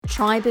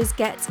Tribers,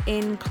 get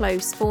in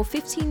close. For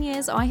 15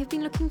 years, I have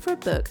been looking for a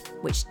book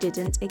which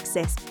didn't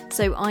exist,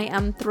 so I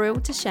am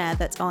thrilled to share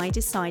that I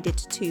decided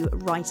to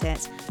write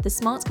it. The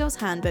Smart Girls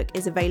Handbook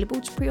is available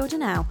to pre-order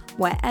now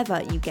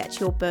wherever you get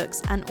your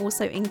books, and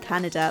also in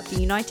Canada, the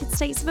United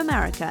States of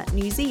America,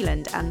 New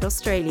Zealand and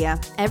Australia.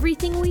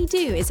 Everything we do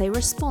is a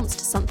response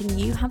to something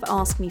you have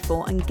asked me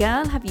for, and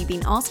girl, have you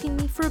been asking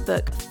me for a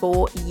book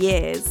for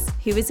years.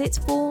 Who is it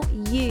for?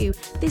 You.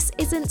 This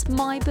isn't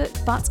my book,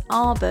 but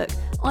our book.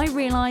 I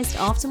realised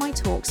after my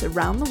talks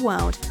around the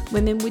world,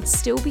 women would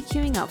still be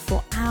queuing up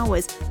for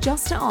hours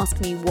just to ask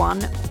me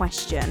one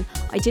question.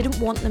 I didn't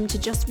want them to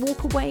just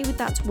walk away with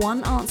that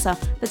one answer,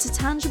 but a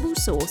tangible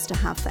source to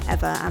have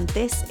forever, and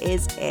this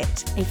is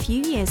it. A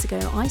few years ago,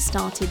 I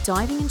started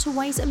diving into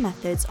ways and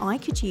methods I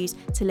could use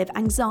to live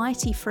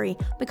anxiety-free,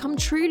 become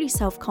truly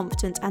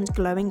self-confident and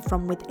glowing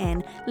from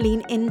within,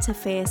 lean into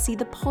fear, see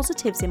the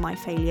positives in my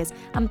failures,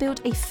 and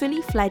build a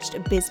fully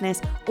fledged business,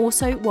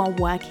 also while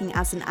working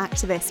as an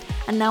activist.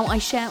 And now I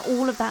share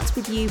all of that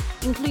with you,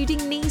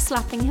 including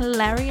knee-slapping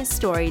hilarious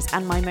stories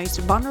and my most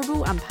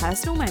vulnerable and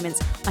personal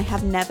moments I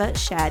have never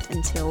shared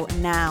until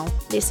now.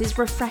 This is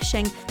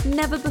refreshing,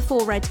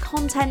 never-before-read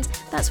content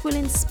that will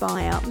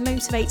inspire,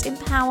 motivate,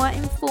 empower,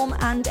 inform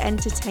and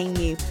entertain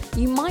you.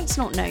 You might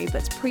not know,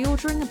 but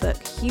pre-ordering a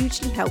book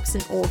hugely helps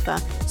an author,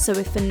 so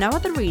if for no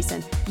other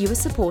reason, you are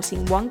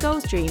supporting one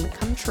girl's dream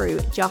come true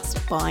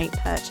just by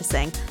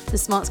purchasing. The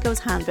Smart Girls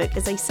Handbook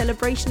is a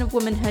celebration of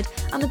womanhood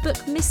and the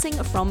book missing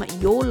from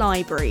your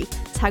library.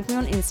 Tag me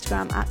on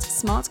Instagram at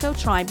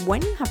SmartGirlTribe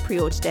when you have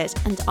pre-ordered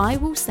it, and I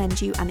will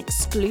send you an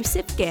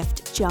exclusive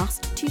gift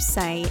just to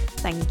say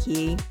thank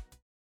you.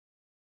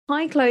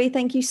 Hi, Chloe.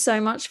 Thank you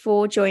so much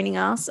for joining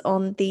us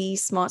on the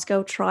Smart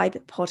Girl Tribe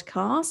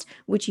podcast.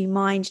 Would you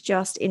mind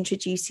just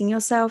introducing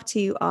yourself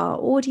to our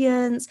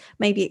audience,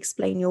 maybe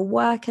explain your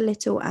work a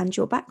little and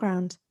your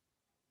background?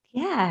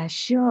 Yeah,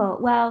 sure.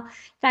 Well,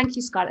 thank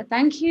you, Scarlett.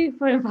 Thank you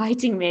for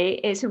inviting me.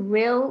 It's a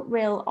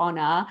real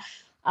honor.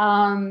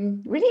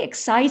 Really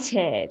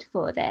excited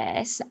for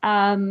this.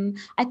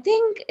 I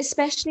think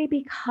especially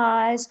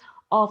because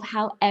of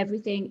how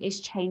everything is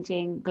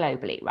changing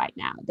globally right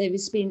now. There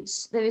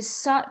is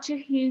such a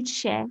huge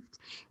shift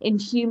in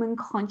human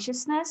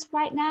consciousness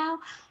right now.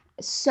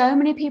 So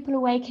many people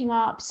are waking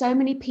up. So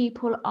many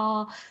people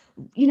are,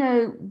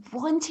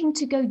 wanting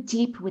to go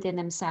deeper within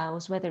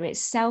themselves, whether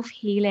it's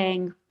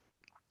self-healing,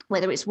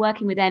 whether it's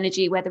working with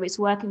energy, whether it's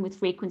working with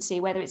frequency,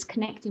 whether it's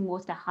connecting more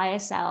to the higher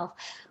self,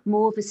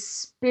 more of a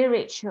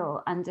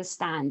spiritual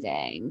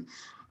understanding.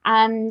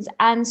 And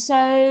so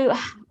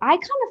I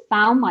kind of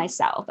found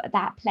myself at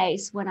that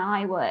place when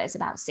I was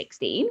about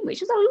 16,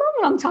 which was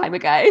a long time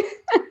ago.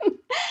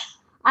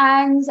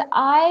 And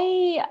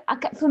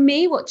for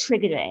me, what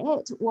triggered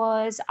it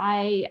was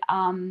I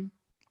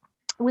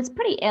was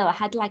pretty ill. I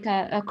had like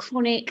a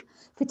chronic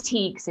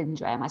fatigue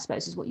syndrome, I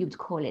suppose is what you would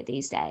call it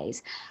these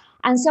days.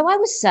 And so I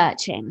was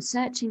searching,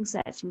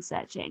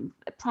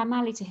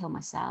 primarily to heal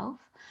myself.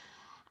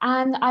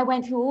 And I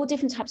went through all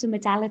different types of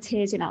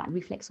modalities, like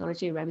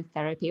reflexology,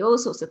 aromatherapy, all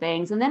sorts of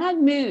things. And then I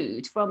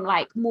moved from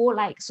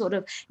more sort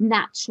of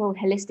natural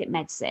holistic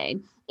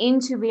medicine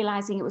into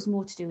realizing it was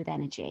more to do with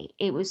energy.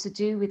 It was to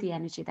do with the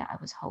energy that I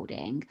was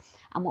holding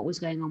and what was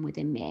going on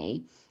within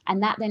me.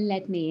 And that then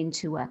led me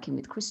into working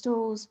with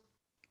crystals,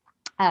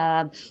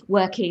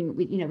 working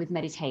with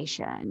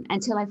meditation,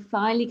 until I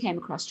finally came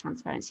across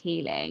transference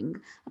healing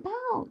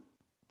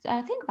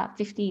about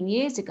 15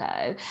 years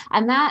ago.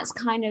 And that's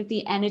kind of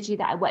the energy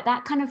that I work,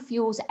 that kind of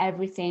fuels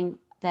everything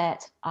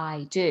that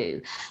I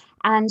do.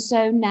 And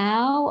so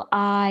now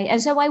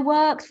I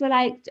worked for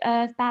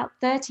about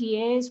 30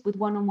 years with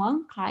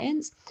one-on-one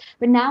clients,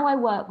 but now I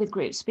work with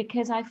groups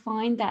because I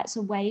find that's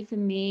a way for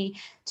me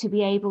to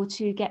be able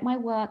to get my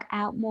work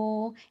out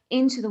more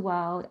into the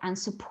world and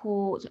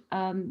support,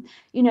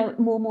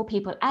 more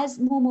people, as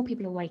more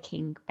people are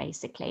waking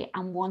basically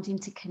and wanting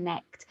to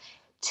connect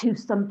to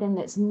something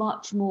that's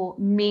much more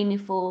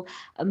meaningful,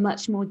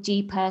 much more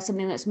deeper,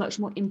 something that's much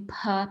more in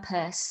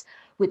purpose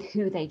with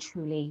who they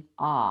truly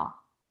are.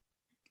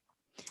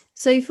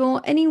 So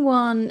for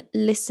anyone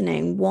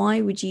listening,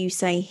 why would you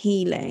say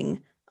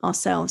healing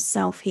ourselves,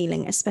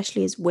 self-healing,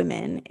 especially as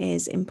women,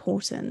 is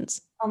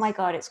important? Oh my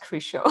God, it's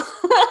crucial.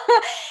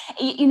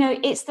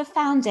 It's the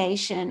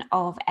foundation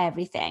of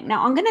everything.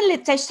 Now, I'm going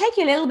to just take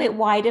you a little bit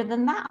wider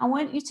than that. I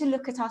want you to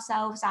look at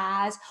ourselves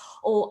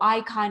or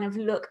I kind of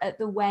look at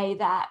the way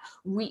that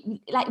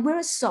we're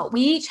a soul.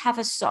 We each have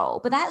a soul,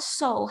 but that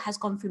soul has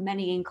gone through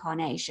many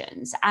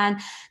incarnations. And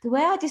the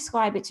way I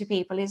describe it to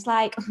people is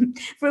like,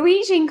 for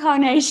each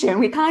incarnation,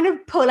 we kind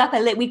of pull up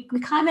we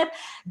kind of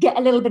get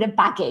a little bit of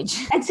baggage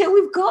until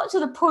we've got to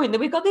the point that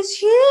we've got this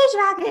huge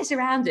baggage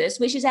around us,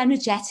 which is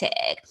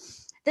energetic,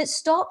 that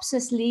stops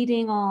us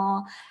leading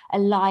a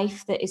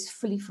life that is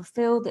fully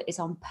fulfilled, that is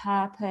on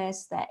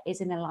purpose, that is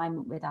in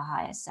alignment with our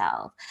higher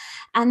self.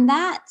 And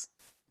that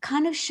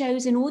kind of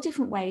shows in all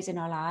different ways in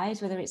our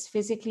lives, whether it's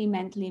physically,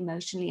 mentally,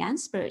 emotionally, and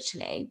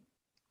spiritually.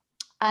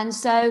 And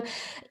so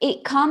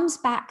it comes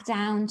back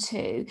down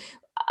to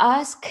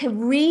us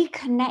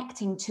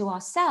reconnecting to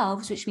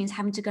ourselves, which means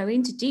having to go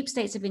into deep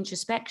states of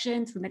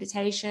introspection through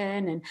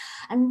meditation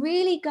and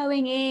really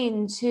going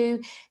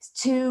into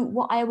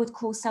what I would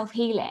call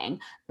self-healing,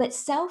 but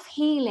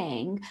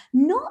self-healing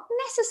not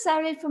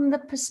necessarily from the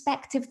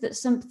perspective that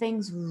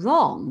something's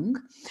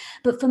wrong,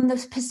 but from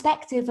the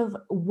perspective of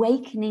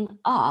wakening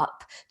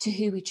up to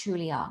who we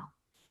truly are.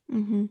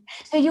 Mm-hmm.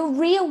 So you're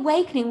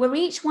reawakening, we're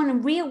each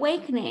one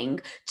reawakening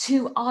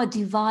to our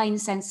divine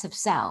sense of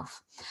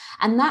self.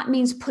 And that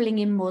means pulling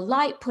in more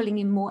light, pulling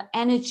in more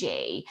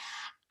energy,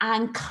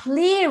 and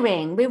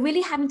clearing. We're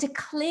really having to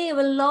clear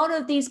a lot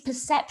of these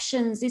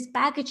perceptions, these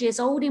baggages,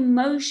 old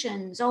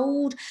emotions,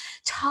 old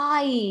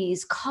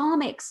ties,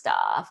 karmic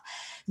stuff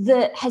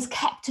that has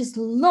kept us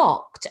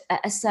locked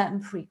at a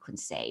certain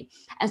frequency.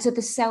 And so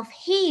the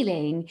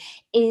self-healing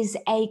is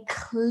a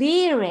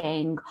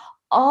clearing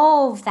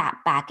of that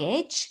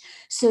baggage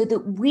so that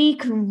we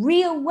can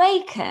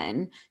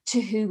reawaken to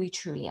who we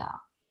truly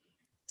are.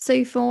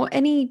 So for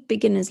any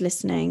beginners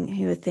listening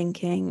who are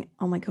thinking,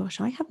 oh my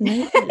gosh, I have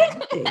no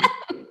energy.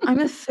 I'm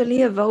a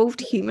fully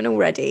evolved human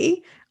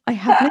already. I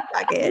have no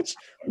baggage.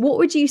 What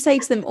would you say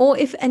to them? Or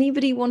if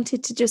anybody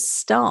wanted to just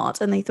start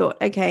and they thought,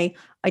 okay,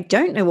 I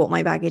don't know what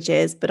my baggage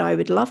is, but I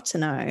would love to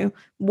know,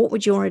 what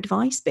would your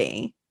advice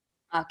be?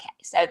 Okay,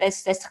 so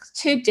there's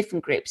two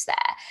different groups there.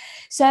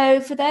 So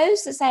for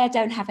those that say I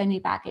don't have any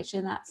baggage,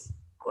 and that's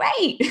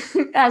great,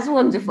 that's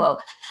wonderful,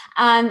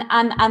 and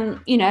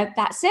you know,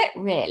 that's it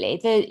really.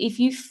 If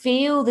you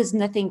feel there's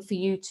nothing for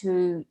you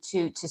to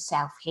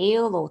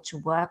self-heal or to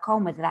work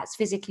on, whether that's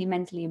physically,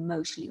 mentally,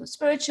 emotionally, or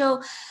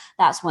spiritual,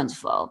 that's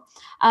wonderful.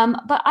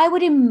 But I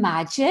would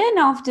imagine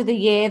after the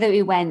year that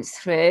we went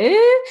through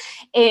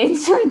in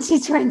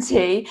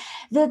 2020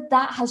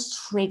 that has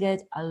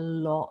triggered a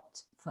lot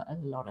for a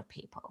lot of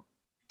people,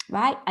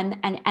 right? And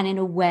in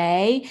a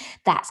way,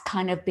 that's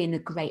kind of been a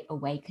great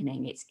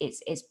awakening.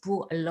 It's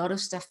brought a lot of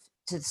stuff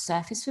to the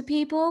surface for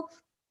people.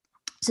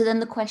 So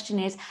then the question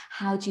is,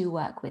 how do you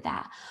work with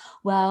that?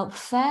 Well,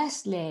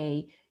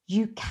 firstly,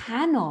 you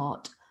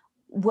cannot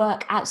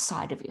work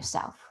outside of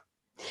yourself.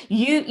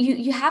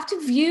 You have to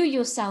view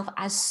yourself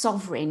as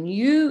sovereign.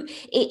 We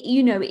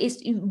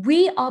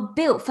are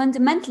built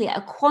fundamentally at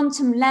a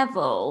quantum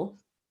level.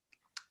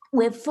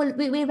 We're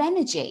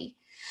energy.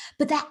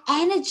 But that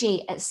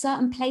energy at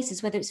certain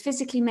places, whether it's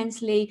physically,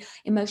 mentally,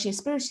 emotionally,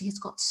 spiritually, has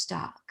got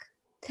stuck.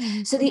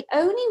 Mm-hmm. So the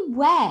only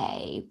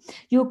way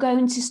you're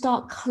going to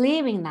start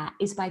clearing that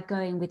is by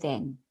going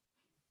within.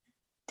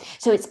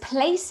 So it's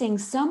placing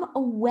some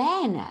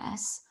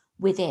awareness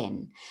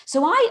within.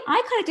 So I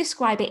kind of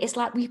describe it as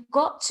like we've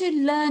got to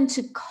learn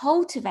to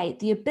cultivate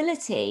the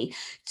ability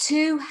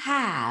to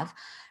have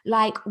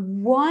like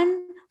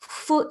one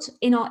foot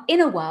in our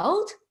inner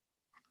world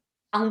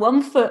and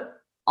one foot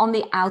on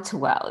the outer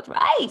world,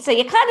 right? So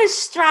you're kind of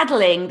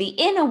straddling the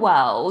inner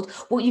world,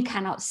 what you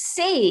cannot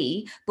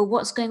see, but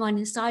what's going on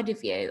inside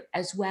of you,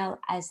 as well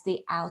as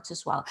the outer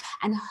world,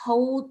 and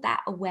hold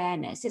that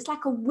awareness. It's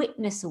like a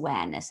witness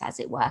awareness, as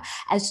it were,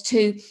 as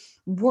to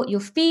what you're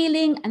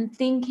feeling and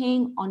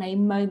thinking on a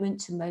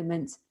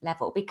moment-to-moment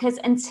level. Because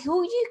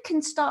until you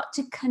can start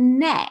to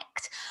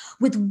connect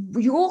with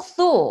your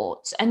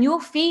thoughts and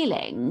your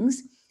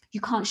feelings, you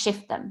can't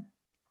shift them.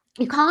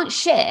 You can't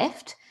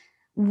shift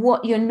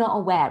what you're not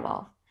aware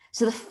of.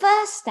 So the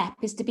first step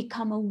is to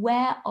become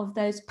aware of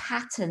those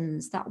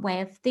patterns, that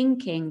way of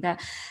thinking,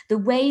 the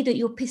way that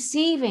you're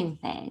perceiving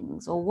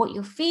things or what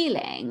you're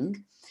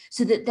feeling,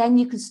 so that then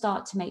you can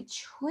start to make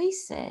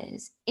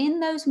choices in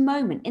those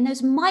moments, in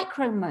those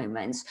micro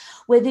moments,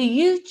 whether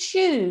you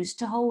choose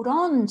to hold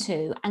on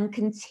to and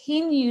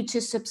continue to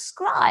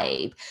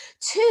subscribe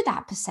to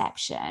that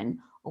perception,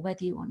 or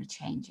whether you want to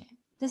change it.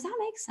 Does that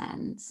make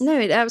sense? No,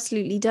 it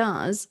absolutely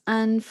does.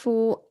 And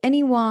for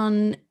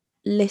anyone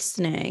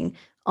listening,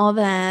 are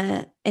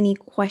there any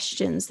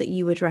questions that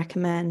you would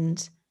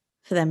recommend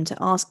for them to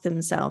ask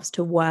themselves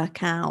to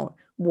work out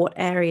what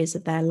areas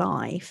of their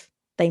life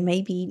they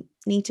maybe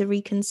need to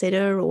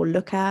reconsider or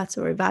look at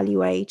or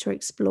evaluate or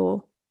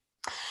explore?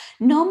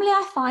 Normally,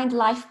 I find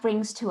life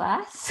brings to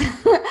us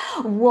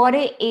what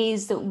it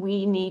is that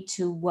we need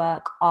to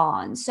work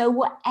on. So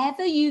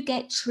whatever you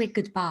get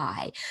triggered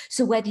by,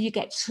 so whether you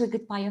get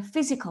triggered by your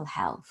physical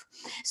health,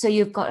 so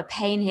you've got a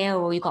pain here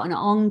or you've got an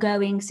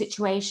ongoing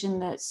situation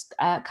that's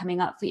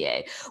coming up for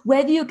you,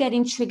 whether you're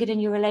getting triggered in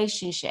your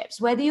relationships,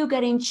 whether you're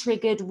getting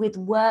triggered with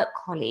work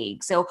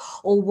colleagues or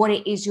what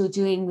it is you're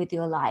doing with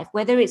your life,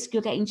 whether it's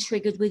you're getting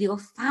triggered with your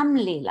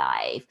family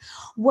life,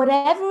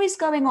 whatever is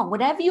going on,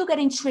 whatever you're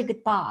getting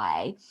triggered by,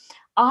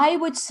 I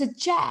would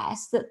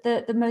suggest that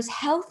the most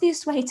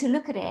healthiest way to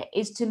look at it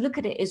is to look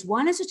at it as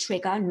one, as a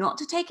trigger, not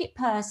to take it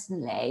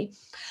personally,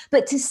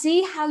 but to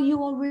see how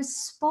you are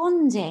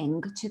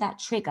responding to that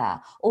trigger,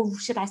 or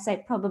should I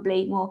say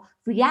probably more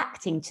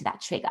reacting to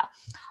that trigger.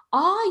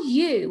 Are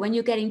you, when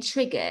you're getting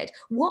triggered,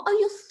 what are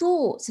your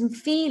thoughts and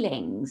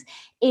feelings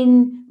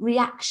in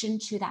reaction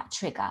to that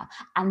trigger?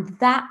 And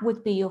that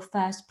would be your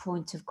first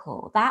point of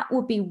call. That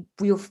would be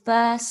your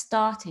first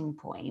starting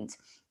point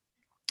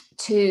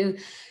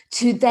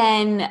to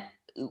then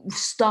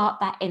start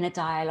that inner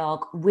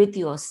dialogue with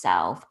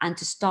yourself and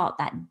to start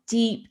that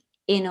deep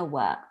inner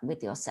work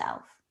with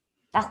yourself.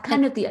 That's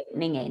kind of the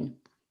opening in.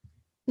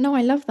 No,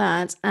 I love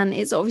that. And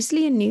it's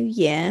obviously a new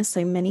year.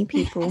 So many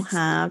people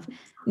have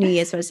New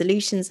Year's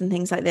resolutions and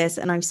things like this.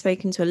 And I've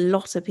spoken to a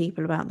lot of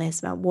people about this,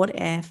 about what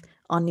if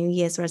our New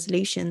Year's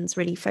resolutions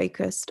really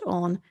focused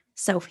on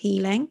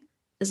self-healing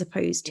as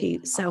opposed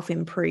to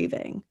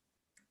self-improving.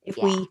 If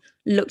we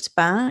looked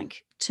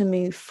back to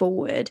move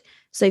forward.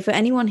 So for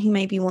anyone who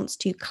maybe wants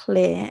to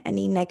clear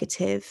any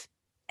negative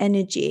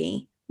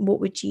energy, what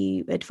would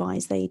you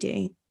advise they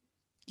do?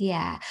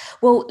 Yeah.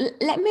 Well,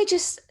 let me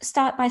just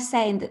start by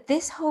saying that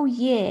this whole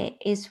year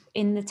is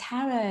in the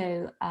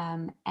tarot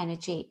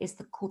energy is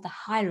called the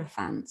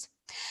Hierophant.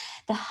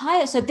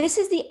 So this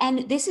is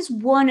this is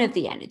one of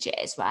the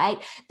energies, right?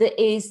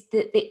 That is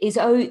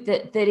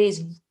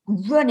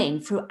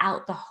running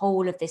throughout the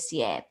whole of this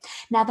year.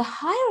 Now, the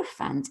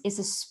Hierophant is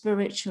a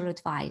spiritual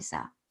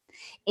advisor.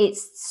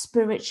 It's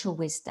spiritual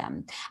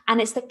wisdom,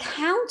 and it's the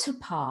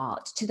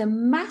counterpart to the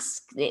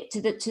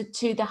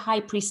to the high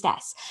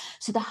priestess.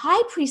 So the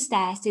high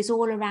priestess is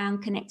all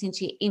around connecting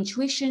to your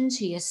intuition,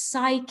 to your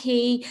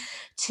psyche,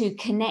 to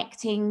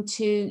connecting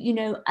to, you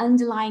know,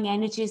 underlying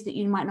energies that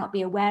you might not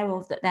be aware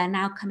of, that they're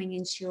now coming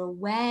into your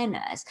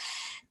awareness.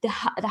 The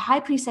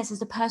high priestess is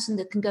the person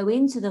that can go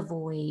into the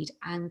void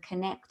and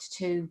connect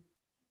to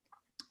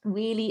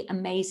really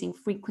amazing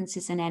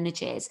frequencies and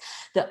energies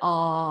that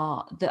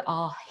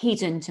are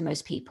hidden to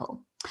most people.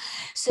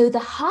 So the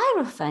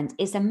Hierophant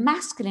is a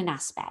masculine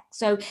aspect.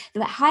 So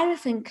the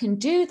Hierophant can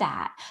do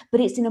that, but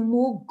it's in a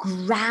more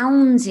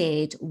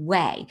grounded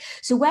way.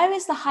 So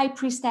whereas the High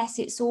Priestess,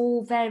 it's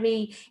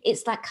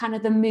like kind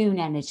of the moon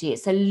energy,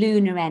 it's a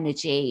lunar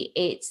energy,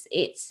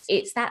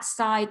 it's that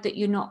side that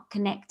you're not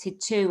connected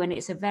to, and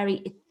it's a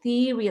very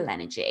ethereal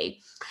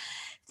energy.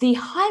 The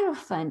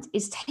Hierophant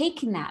is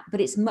taking that, but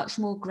it's much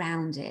more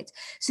grounded.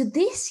 So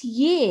this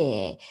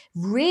year,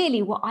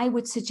 really what I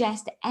would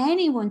suggest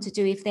anyone to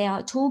do, if they are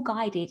at all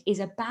guided, is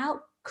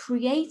about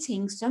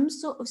creating some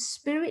sort of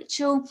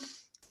spiritual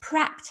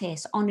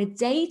practice on a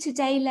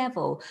day-to-day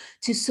level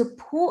to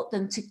support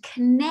them to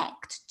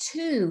connect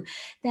to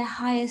their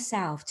higher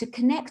self, to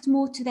connect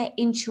more to their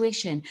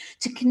intuition,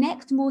 to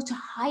connect more to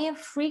higher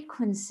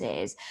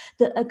frequencies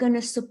that are going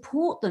to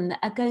support them, that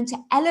are going to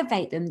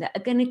elevate them, that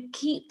are going to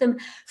keep them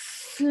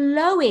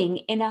flowing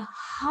in a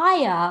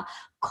higher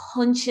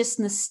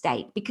consciousness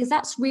state, because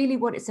that's really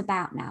what it's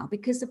about now.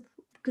 Because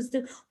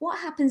what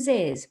happens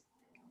is,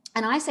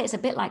 and I say it's a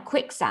bit like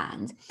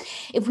quicksand,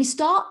 if we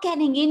start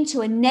getting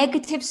into a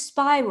negative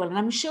spiral, and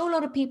I'm sure a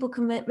lot of people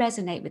can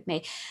resonate with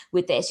me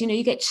with this, you know,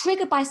 you get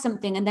triggered by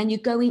something and then you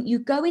go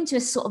into a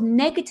sort of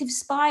negative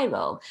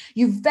spiral,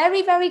 you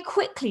very, very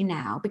quickly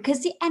now,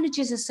 because the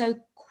energies are so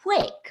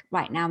quick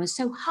right now and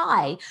so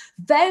high,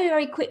 very,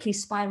 very quickly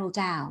spiral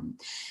down.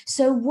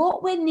 So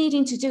what we're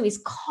needing to do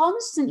is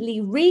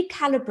constantly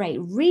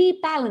recalibrate,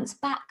 rebalance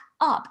back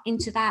up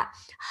into that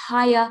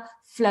higher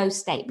flow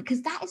state,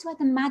 because that is where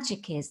the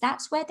magic is.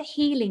 That's where the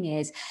healing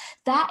is.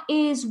 That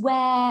is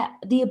where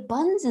the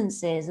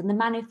abundance is, and the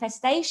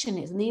manifestation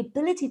is, and the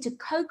ability to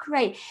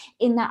co-create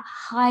in that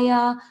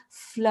higher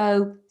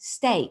flow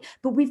state.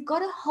 But we've got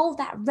to hold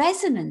that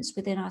resonance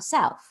within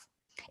ourselves.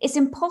 It's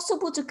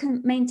impossible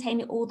to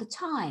maintain it all the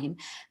time,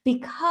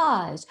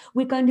 because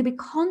we're going to be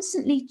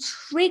constantly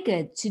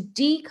triggered to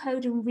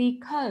decode and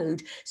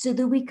recode so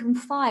that we can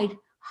find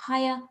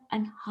higher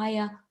and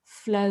higher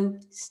flow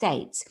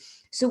states.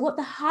 So what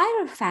the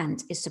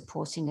Hierophant is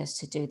supporting us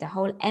to do, the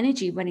whole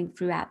energy running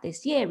throughout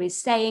this year, is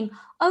saying,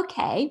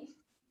 okay,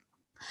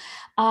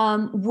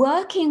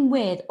 working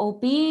with or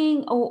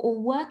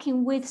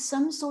working with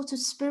some sort of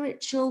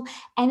spiritual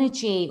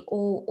energy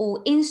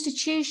or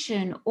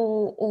institution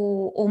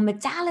or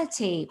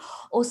modality,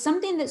 or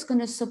something that's going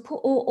to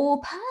support,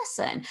 or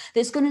person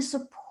that's going to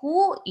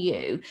support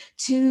you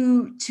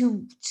to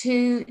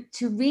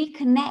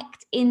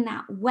reconnect in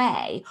that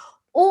way,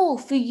 or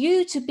for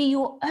you to be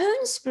your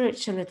own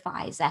spiritual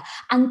advisor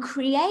and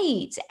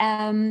create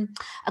a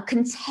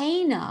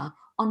container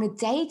on a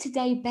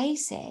day-to-day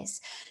basis,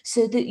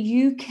 so that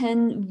you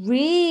can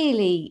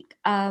really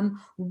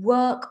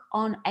work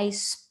on a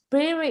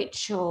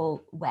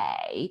spiritual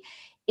way,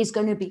 is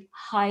going to be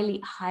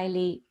highly,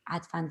 highly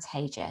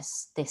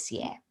advantageous this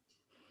year.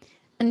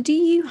 And do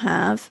you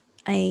have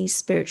a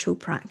spiritual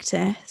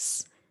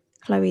practice,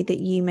 Chloe, that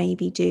you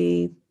maybe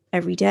do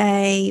every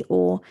day,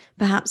 or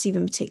perhaps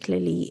even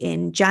particularly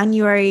in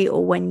January,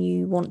 or when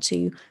you want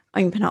to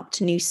open up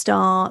to new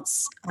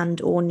starts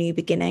and or new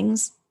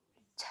beginnings?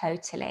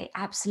 Totally,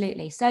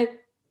 absolutely. So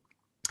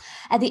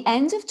At the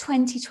end of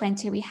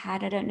 2020, we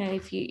had, I don't know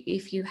if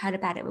you heard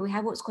about it, but we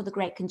had what's called the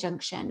Great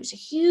Conjunction, which is a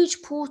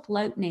huge portal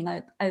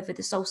opening over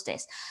the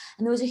solstice.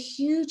 And there was a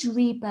huge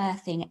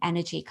rebirthing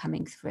energy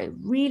coming through,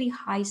 really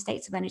high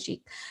states of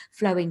energy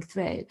flowing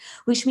through,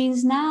 which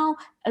means now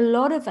a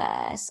lot of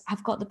us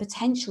have got the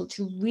potential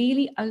to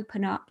really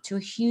open up to a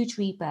huge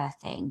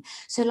rebirthing.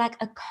 So like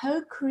a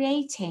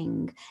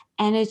co-creating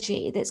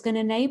energy that's going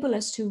to enable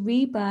us to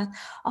rebirth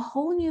a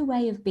whole new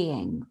way of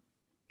being.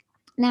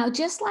 Now,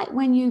 just like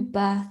when you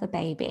birth a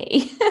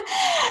baby,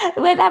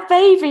 when that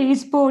baby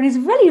is born, is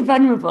really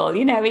vulnerable.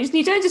 You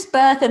don't just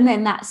birth and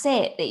then that's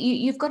it.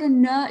 You've got to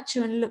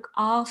nurture and look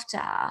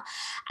after.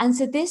 And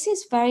so this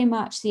is very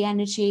much the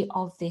energy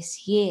of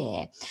this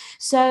year.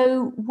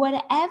 So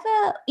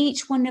whatever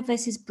each one of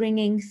us is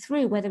bringing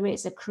through, whether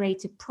it's a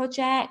creative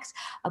project,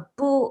 a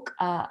book,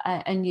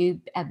 a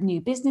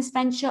new business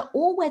venture,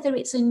 or whether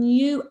it's a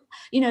new,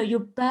 you're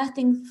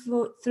birthing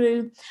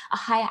through a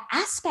higher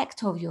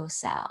aspect of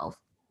yourself,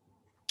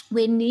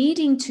 we're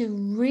needing to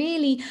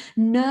really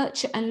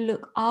nurture and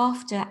look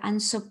after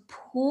and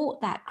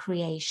support that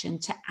creation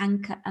to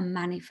anchor and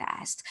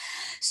manifest.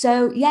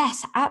 So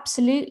yes,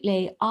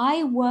 absolutely.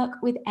 I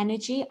work with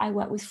energy. I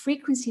work with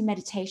frequency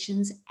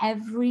meditations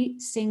every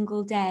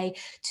single day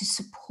to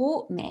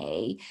support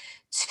me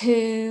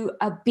to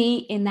be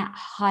in that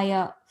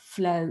higher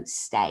flow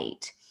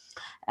state.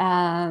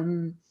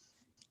 Every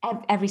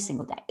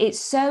single day.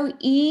 It's so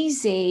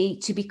easy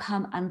to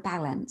become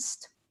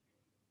unbalanced.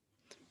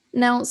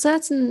 Now,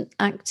 certain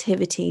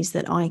activities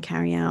that I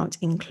carry out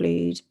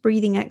include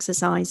breathing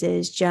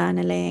exercises,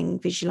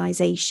 journaling,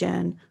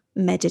 visualization,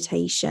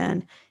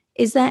 meditation.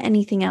 Is there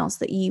anything else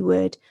that you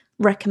would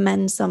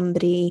recommend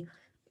somebody,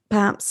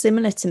 perhaps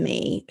similar to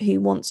me, who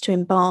wants to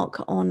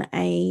embark on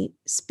a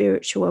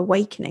spiritual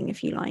awakening,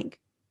 if you like?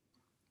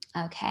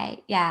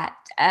 Okay, yeah.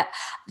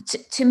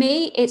 To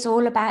me, it's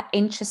all about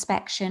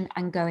introspection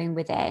and going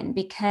within,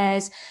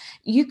 because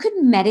you could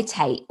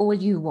meditate all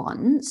you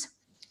want,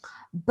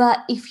 but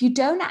if you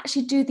don't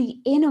actually do the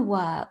inner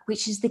work,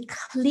 which is the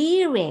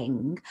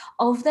clearing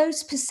of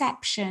those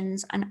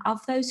perceptions and of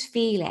those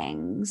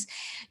feelings,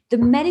 the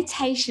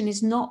meditation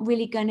is not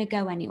really going to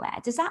go anywhere.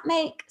 Does that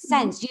make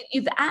sense?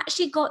 You've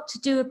actually got to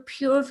do a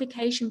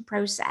purification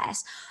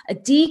process, a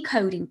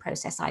decoding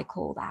process, I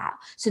call that,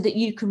 so that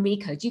you can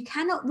recode. You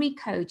cannot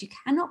recode, you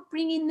cannot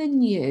bring in the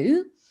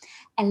new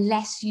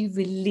unless you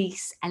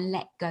release and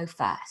let go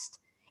first.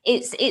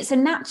 It's a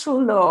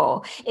natural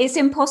law. It's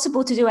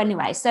impossible to do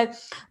anyway. So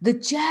the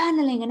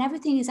journaling and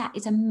everything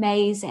is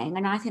amazing.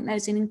 And I think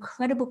those are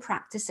incredible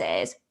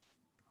practices.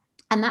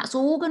 And that's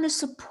all going to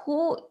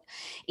support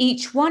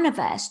each one of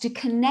us to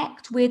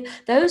connect with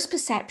those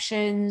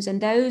perceptions and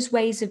those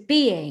ways of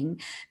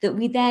being that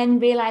we then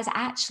realize,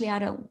 actually,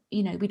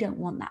 we don't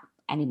want that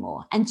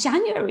anymore. And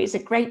January is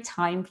a great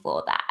time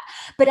for that.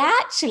 But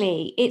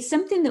actually, it's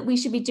something that we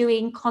should be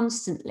doing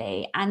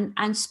constantly.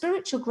 And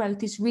spiritual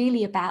growth is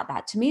really about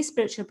that. To me,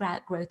 spiritual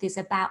growth is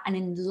about an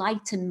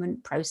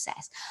enlightenment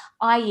process,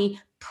 i.e.,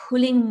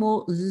 pulling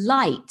more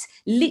light,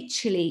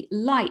 literally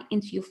light,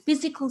 into your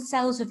physical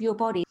cells of your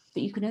body.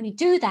 But you can only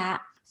do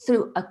that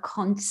through a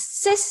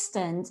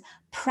consistent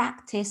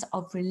practice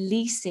of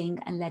releasing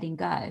and letting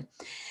go.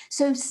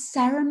 So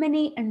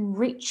ceremony and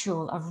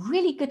ritual are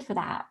really good for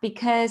that,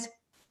 because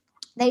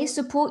they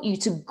support you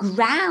to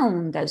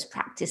ground those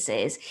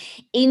practices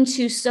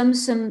into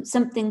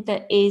something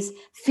that is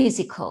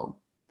physical,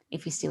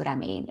 if you see what I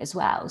mean, as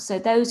well. So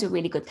those are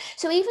really good.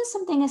 So even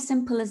something as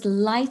simple as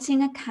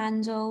lighting a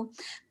candle,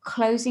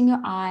 closing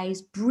your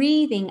eyes,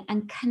 breathing,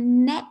 and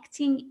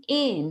connecting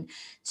in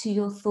to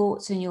your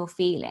thoughts and your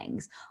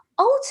feelings.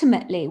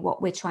 Ultimately,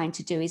 what we're trying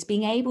to do is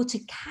being able to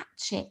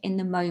catch it in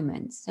the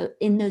moment. So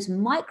in those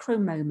micro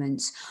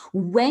moments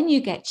when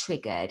you get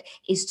triggered,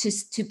 is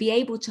to be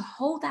able to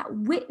hold that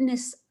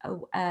witness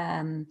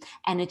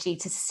energy,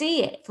 to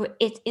see it for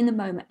it in the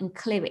moment and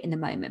clear it in the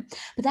moment.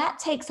 But that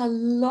takes a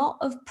lot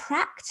of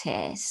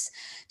practice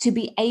to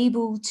be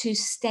able to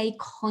stay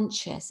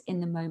conscious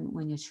in the moment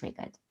when you're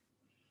triggered.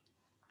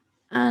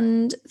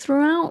 And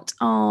throughout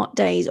our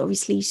days,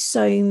 obviously,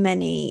 so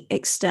many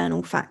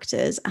external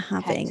factors are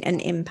having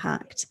an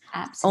impact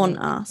on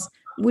us.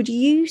 Would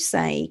you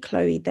say,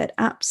 Chloe, that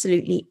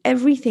absolutely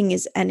everything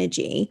is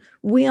energy?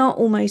 We are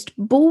almost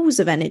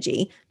balls of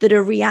energy that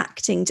are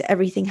reacting to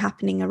everything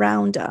happening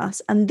around us.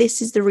 And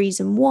this is the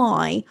reason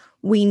why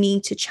we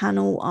need to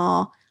channel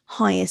our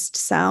highest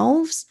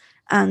selves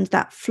and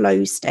that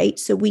flow state,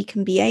 so we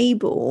can be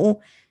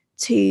able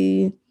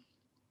to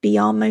be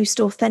our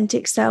most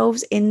authentic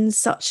selves in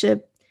such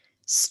a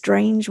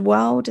strange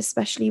world,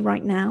 especially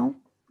right now.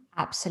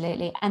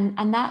 Absolutely.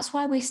 And that's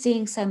why we're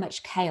seeing so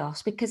much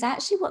chaos, because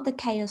actually what the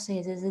chaos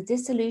is a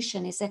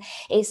dissolution. It's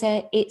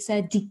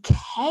a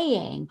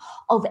decaying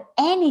of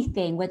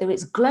anything, whether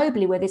it's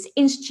globally, whether it's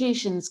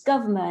institutions,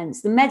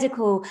 governments, the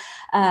medical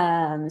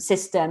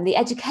system, the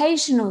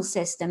educational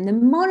system, the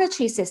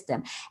monetary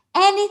system.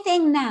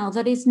 anything now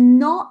that is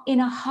not in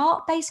a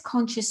heart-based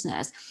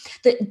consciousness,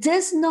 that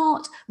does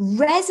not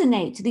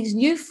resonate to these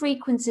new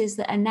frequencies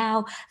that are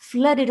now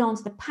flooded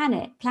onto the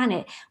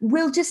planet,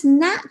 will just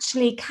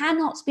naturally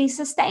cannot be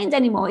sustained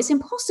anymore. It's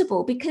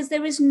impossible because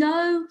there is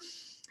no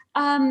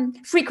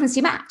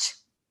frequency match.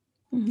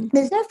 Mm-hmm.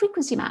 There's no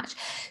frequency match.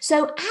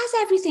 So as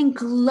everything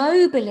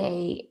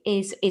globally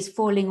is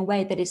falling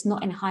away, that is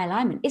not in high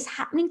alignment, it's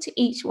happening to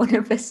each one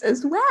of us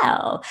as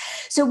well.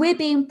 So we're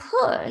being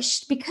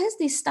pushed, because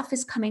this stuff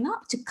is coming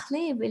up, to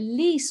clear,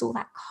 release all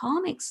that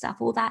karmic stuff,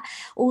 all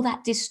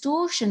that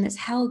distortion that's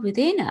held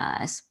within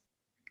us,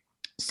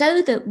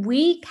 so that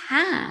we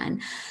can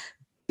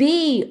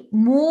be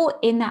more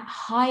in that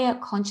higher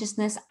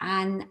consciousness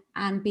and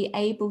be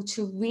able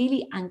to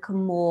really anchor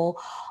more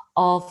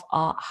of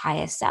our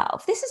higher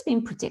self. This has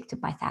been predicted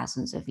by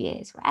thousands of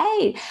years,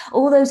 right?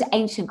 All those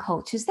ancient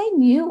cultures, they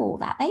knew all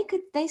that.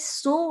 They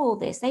saw all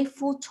this, they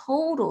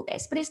foretold all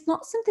this, but it's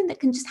not something that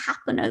can just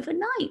happen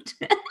overnight.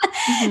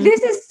 Mm-hmm.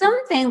 This is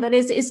something that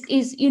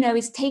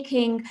is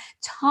taking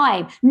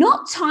time.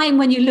 Not time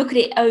when you look at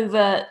it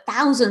over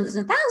thousands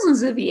and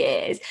thousands of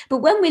years, but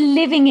when we're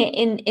living it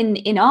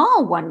in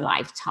our one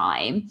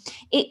lifetime,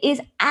 it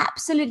is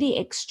absolutely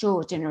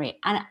extraordinary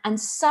and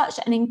such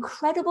an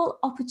incredible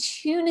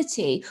opportunity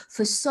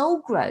for soul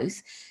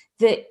growth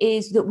that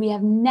we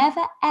have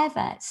never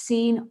ever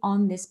seen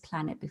on this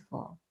planet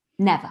before.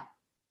 Never.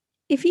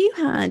 If you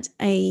had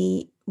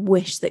a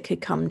wish that could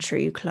come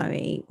true,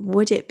 Chloe,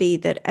 would it be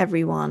that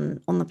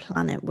everyone on the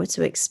planet were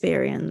to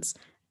experience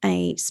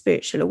a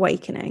spiritual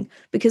awakening?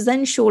 Because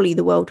then surely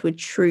the world would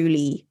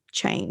truly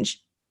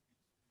change.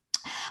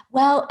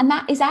 Well, and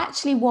that is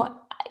actually what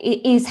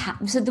it is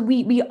happening. So that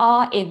we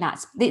are in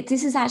that.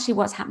 This is actually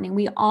what's happening.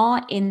 We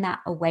are in that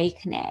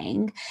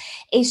awakening.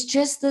 It's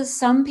just that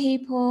some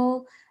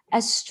people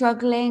are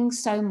struggling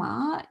so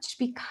much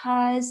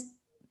because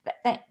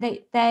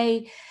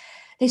they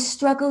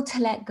struggle to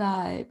let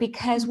go.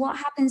 Because what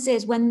happens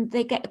is when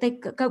we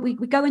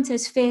go into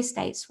those fear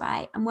states,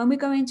 right? And when we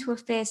go into a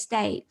fear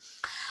state,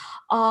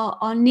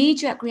 our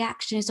knee-jerk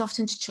reaction is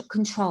often to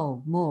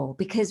control more,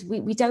 because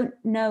we don't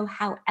know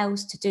how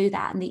else to do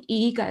that. And the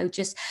ego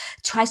just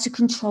tries to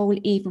control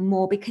even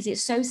more because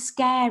it's so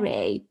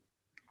scary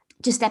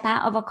to step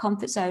out of our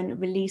comfort zone,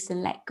 release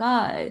and let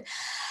go.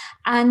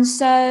 And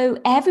so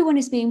everyone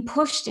is being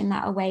pushed in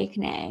that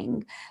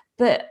awakening,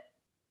 but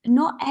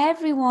not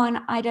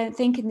everyone, I don't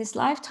think, in this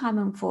lifetime,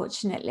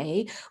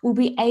 unfortunately, will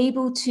be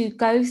able to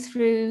go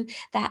through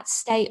that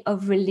state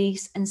of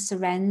release and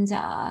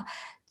surrender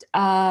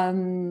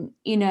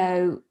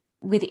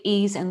with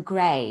ease and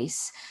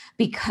grace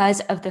because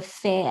of the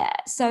fear.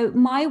 So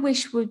my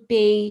wish would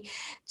be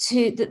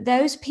that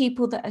those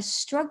people that are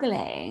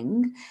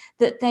struggling,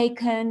 that they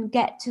can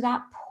get to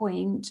that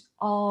point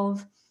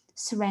of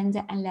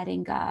surrender and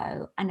letting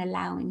go and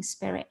allowing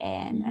spirit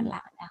in, allowing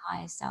their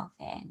higher self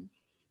in.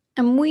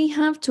 And we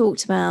have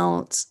talked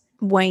about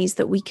ways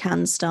that we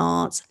can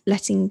start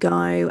letting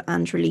go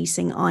and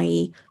releasing,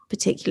 i.e.,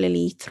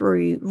 particularly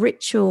through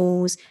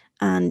rituals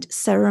and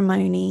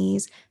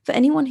ceremonies. For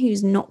anyone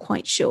who's not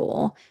quite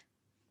sure,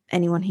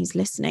 anyone who's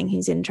listening,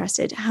 who's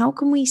interested, how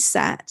can we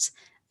set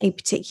a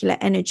particular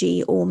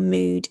energy or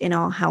mood in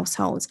our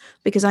households?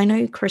 Because I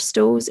know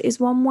crystals is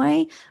one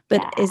way,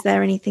 but is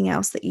there anything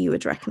else that you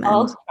would recommend?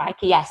 Oh,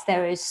 crikey, yes,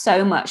 there is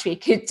so much we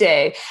could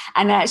do.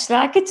 And actually,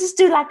 I could just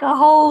do like a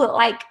whole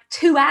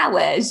 2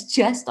 hours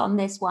just on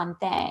this one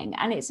thing.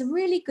 And it's a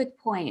really good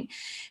point,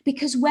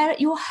 because where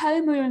your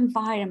home or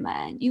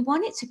environment, you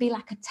want it to be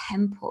like a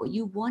temple.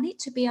 You want it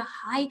to be a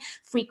high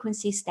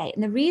frequency state.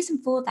 And the reason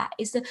for that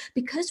is that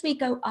because we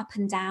go up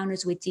and down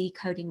as we're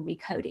decoding,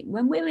 recoding,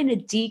 when we're in a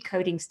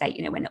decoding state,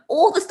 when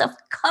all the stuff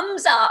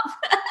comes up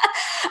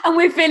and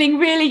we're feeling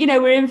really,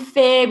 we're in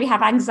fear, we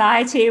have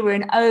anxiety, we're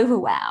in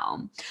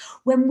overwhelm.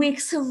 When we're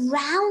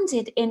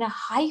surrounded in a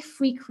high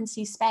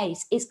frequency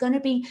space, it's going to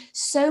be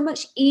so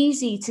much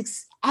easier to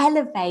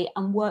elevate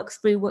and work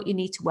through what you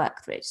need to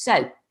work through.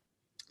 So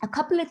a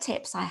couple of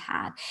tips I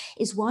have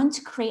is, one,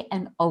 to create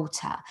an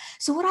altar.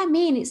 So what I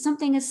mean is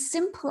something as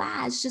simple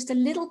as just a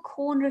little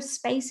corner of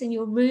space in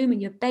your room, in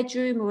your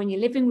bedroom or in your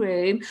living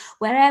room,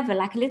 wherever,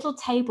 like a little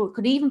table, it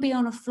could even be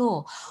on a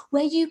floor,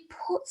 where you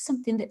put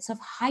something that's of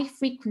high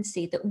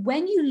frequency, that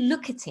when you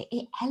look at it,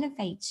 it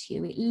elevates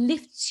you, it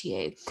lifts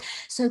you.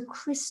 So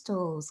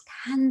crystals,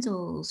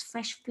 candles,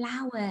 fresh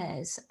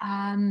flowers,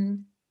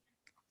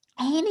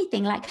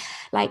 anything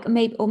like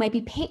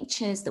maybe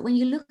pictures that when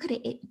you look at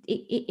it,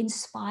 it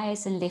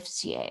inspires and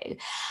lifts you.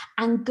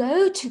 And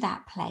go to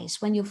that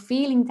place when you're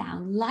feeling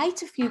down,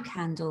 light a few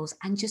candles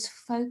and just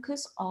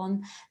focus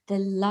on the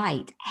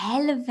light.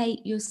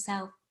 Elevate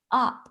yourself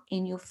up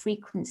in your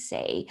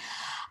frequency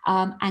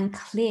and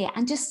clear.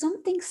 And just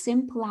something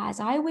simple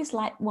as, I always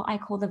like what I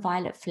call the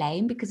violet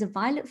flame, because a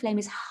violet flame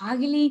is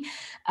highly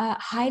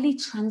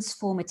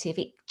transformative.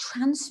 It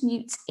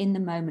transmutes in the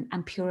moment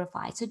and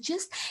purifies. So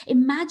just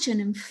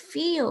imagine and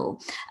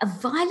feel a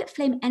violet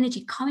flame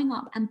energy coming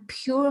up and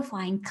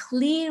purifying,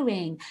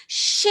 clearing,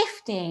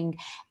 shifting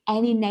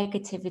any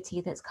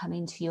negativity that's come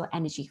into your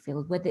energy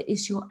field, whether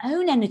it's your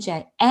own energy,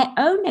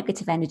 own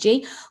negative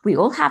energy, we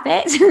all have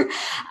it,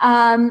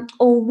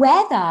 or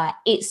whether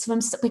it's from,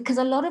 because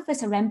a lot of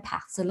us are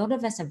empaths, a lot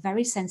of us are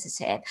very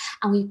sensitive,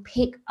 and we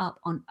pick up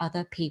on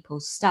other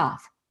people's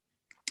stuff.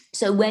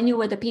 So when you're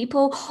with the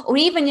people, or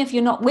even if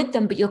you're not with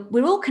them, but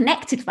we're all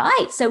connected,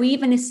 right? So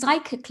even if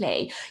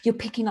psychically you're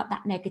picking up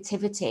that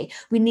negativity,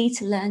 we need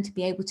to learn to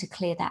be able to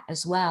clear that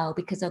as well,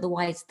 because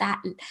otherwise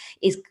that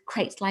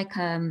creates like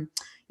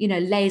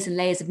layers and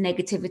layers of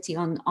negativity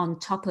on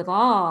top of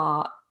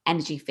our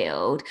energy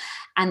field,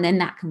 and then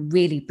that can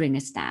really bring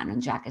us down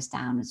and drag us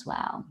down as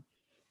well.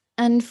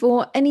 And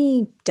for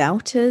any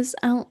doubters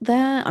out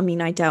there, I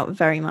mean, I doubt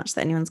very much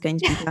that anyone's going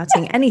to be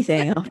doubting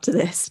anything after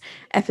this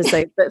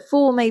episode, but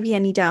for maybe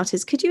any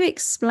doubters, could you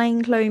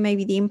explain, Chloe,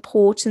 maybe the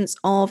importance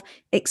of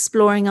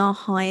exploring our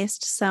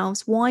highest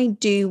selves? Why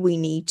do we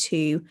need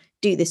to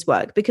do this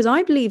work? Because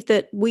I believe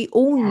that we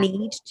all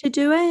need to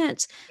do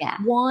it. Yeah.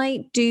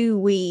 Why do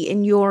we,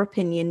 in your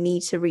opinion,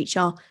 need to reach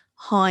our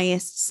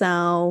highest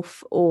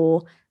self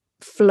or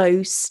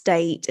flow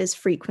state as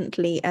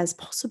frequently as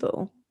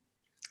possible?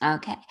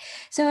 Okay,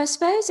 so I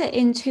suppose it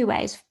in two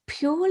ways.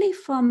 Purely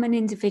from an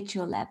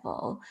individual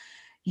level,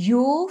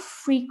 your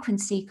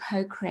frequency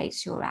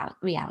co-creates your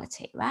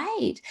reality,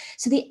 right?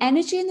 So the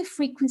energy and the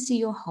frequency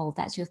you hold,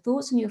 that's your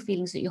thoughts and your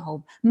feelings that you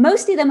hold,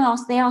 mostly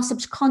they are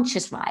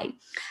subconscious, right?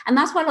 And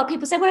that's why a lot of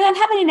people say, well, I don't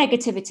have any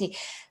negativity.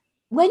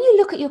 When you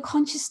look at your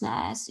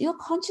consciousness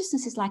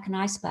is like an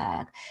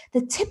iceberg.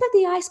 The tip of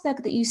the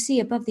iceberg that you see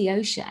above the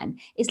ocean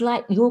is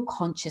like your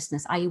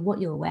consciousness, i.e.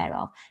 what you're aware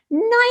of.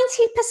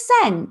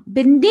 90%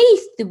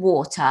 beneath the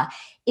water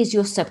is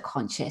your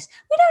subconscious.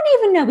 We don't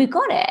even know we've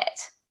got it.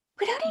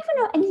 We don't even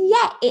know. And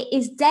yet it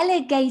is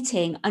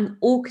delegating and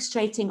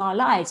orchestrating our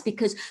lives,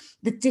 because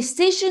the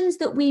decisions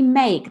that we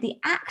make, the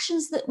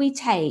actions that we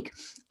take,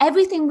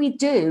 everything we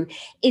do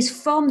is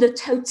from the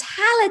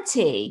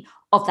totality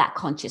of that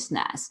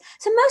consciousness.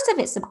 So most of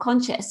it's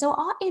subconscious. So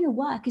our inner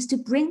work is to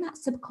bring that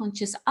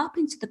subconscious up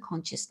into the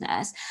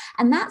consciousness,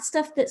 and that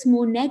stuff that's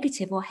more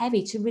negative or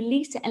heavy, to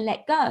release it and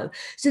let go,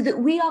 so that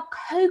we are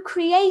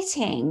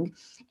co-creating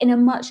in a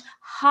much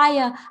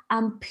higher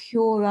and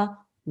purer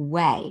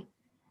way,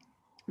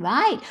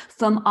 right,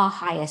 from our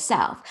higher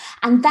self.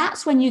 And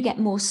that's when you get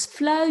more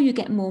flow, you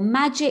get more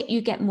magic, you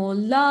get more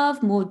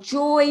love, more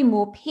joy,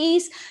 more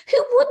peace.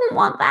 Who wouldn't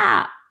want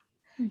that?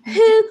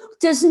 Who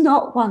does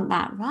not want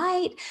that,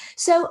 right?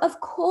 So of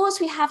course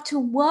we have to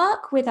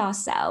work with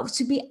ourselves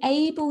to be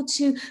able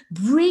to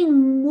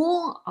bring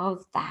more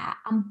of that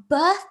and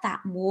birth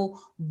that more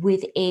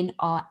within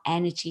our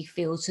energy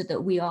field, so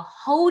that we are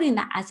holding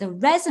that as a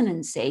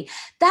resonancy.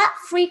 That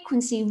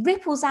frequency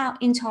ripples out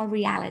into our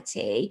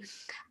reality,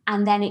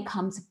 and then it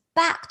comes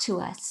back to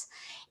us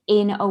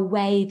in a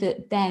way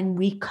that then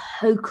we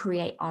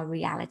co-create our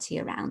reality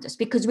around us,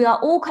 because we are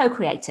all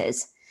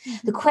co-creators.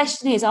 The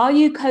question is, are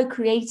you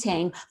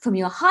co-creating from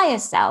your higher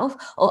self,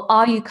 or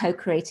are you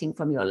co-creating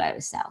from your lower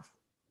self?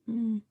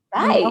 Right.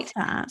 I love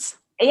that.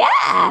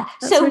 Yeah.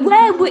 That's so really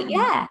where would,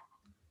 important.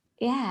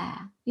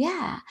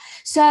 yeah.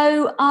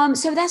 So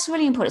that's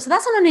really important. So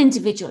that's on an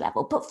individual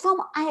level, but from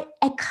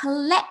a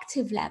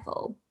collective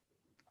level,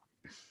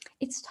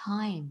 it's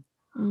time.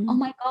 Oh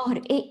my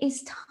God, it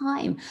is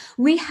time.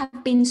 We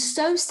have been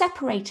so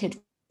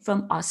separated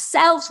from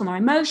ourselves, from our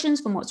emotions,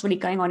 from what's really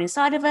going on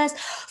inside of us,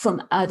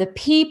 from other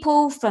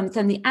people, from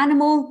the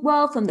animal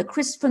world, from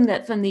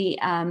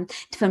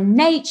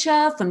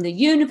nature, from the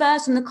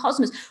universe, from the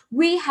cosmos.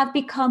 We have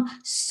become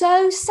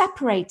so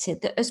separated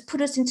that has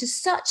put us into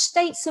such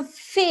states of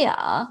fear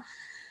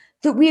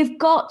that we have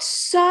gone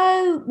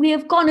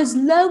as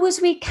low as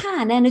we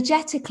can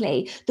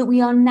energetically, that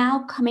we are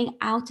now coming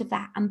out of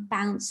that and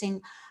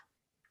bouncing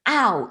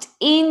out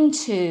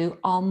into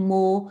our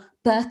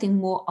birthing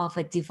more of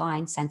a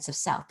divine sense of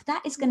self. But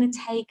that is going to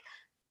take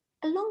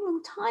a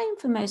long time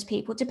for most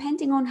people,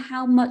 depending on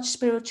how much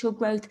spiritual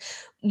growth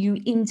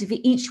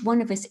each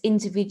one of us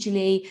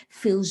individually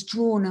feels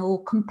drawn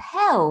or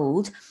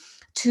compelled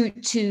to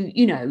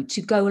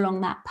go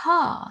along that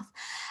path.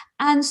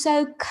 And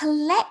so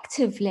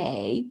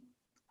collectively,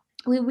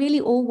 we're really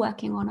all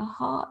working on our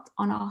heart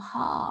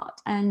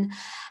and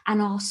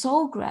our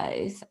soul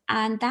growth,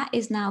 and that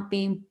is now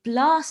being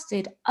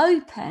blasted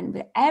open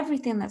with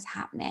everything that's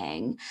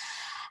happening,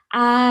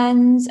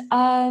 and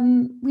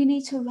we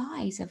need to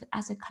rise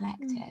as a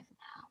collective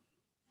now.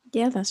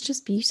 Yeah, that's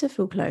just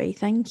beautiful, Chloe.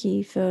 Thank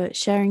you for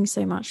sharing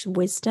so much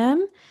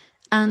wisdom.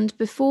 And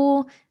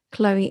before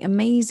Chloe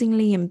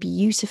amazingly and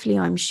beautifully,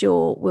 I'm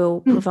sure,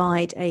 will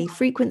provide a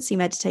frequency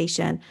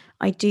meditation,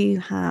 I do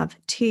have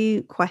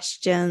 2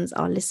 questions.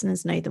 Our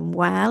listeners know them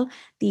well.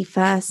 The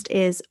first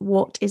is,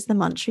 what is the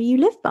mantra you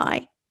live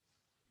by?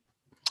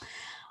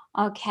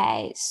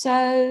 Okay,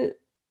 so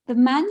the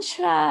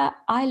mantra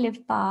I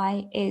live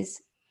by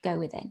is go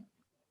within.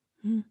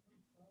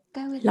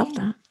 Go within. Love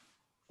that.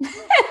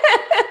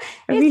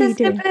 It's as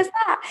simple as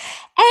that.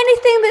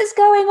 Anything that's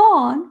going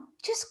on,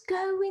 just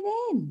go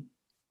within.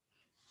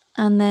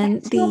 And then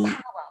That's your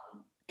power.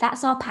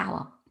 That's our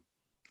power.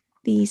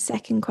 The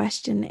second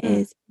question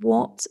is,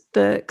 what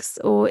books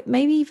or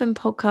maybe even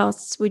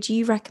podcasts would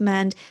you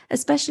recommend,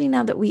 especially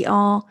now that we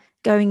are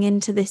going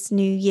into this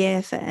new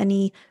year, for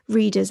any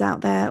readers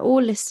out there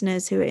or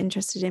listeners who are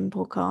interested in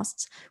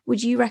podcasts?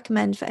 Would you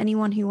recommend for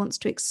anyone who wants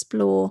to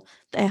explore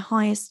their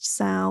highest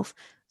self,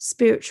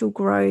 spiritual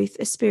growth,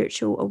 a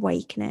spiritual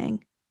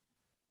awakening?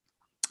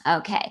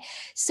 Okay,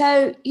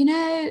 so in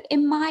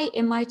my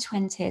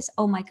 20s,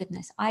 oh my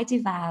goodness, I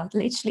devoured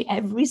literally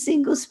every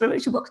single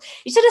spiritual book.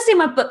 You should have seen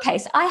my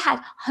bookcase. I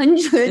had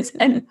hundreds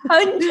and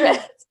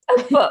hundreds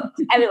of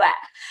books everywhere.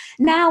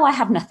 Now I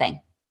have nothing.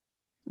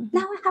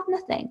 Now I have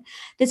nothing.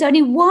 There's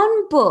only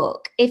one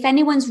book, if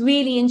anyone's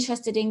really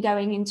interested in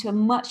going into a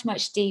much,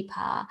 much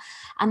deeper,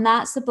 and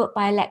that's the book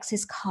by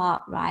Alexis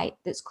Cartwright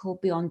that's called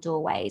Beyond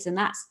Doorways. And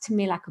that's, to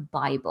me, like a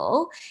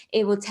Bible.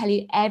 It will tell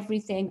you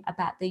everything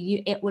about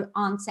it will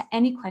answer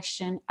any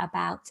question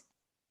about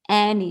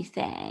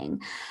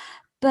anything.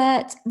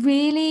 But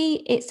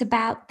really, it's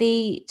about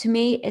the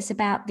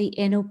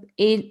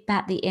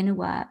inner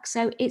work.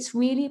 So it's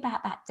really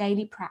about that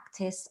daily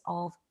practice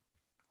of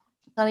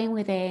going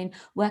within,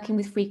 working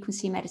with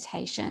frequency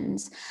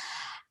meditations,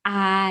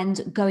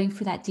 and going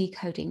through that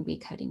decoding,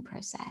 recoding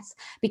process.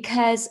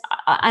 Because,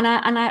 and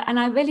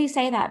I really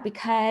say that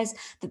because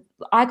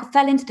I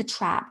fell into the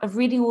trap of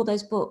reading all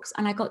those books,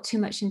 and I got too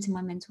much into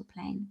my mental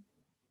plane.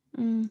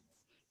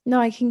 No,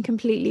 I can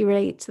completely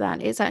relate to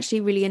that. It's actually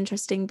really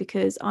interesting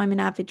because I'm an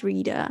avid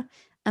reader,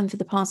 and for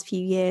the past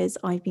few years,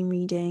 I've been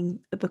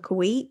reading a book a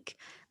week,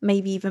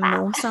 maybe even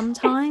more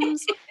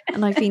sometimes.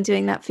 And I've been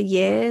doing that for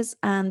years.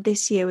 And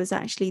this year was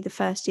actually the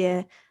first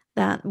year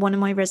that one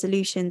of my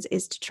resolutions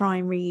is to try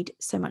and read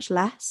so much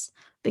less,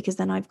 because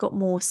then I've got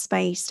more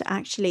space to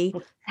actually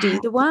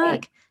do the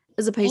work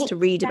as opposed to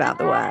read about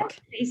the work.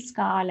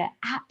 Scarlett,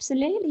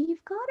 absolutely.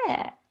 You've got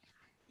it.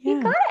 Yeah.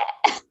 You got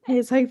it.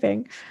 Here's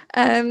hoping.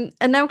 And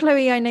now,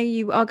 Chloe, I know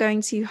you are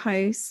going to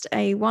host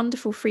a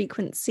wonderful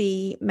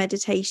frequency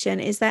meditation.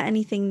 Is there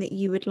anything that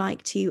you would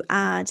like to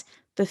add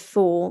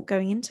before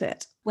going into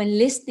it? When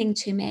listening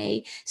to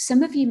me,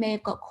 some of you may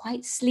have got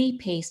quite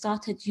sleepy,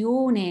 started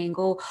yawning,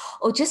 or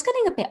just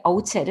getting a bit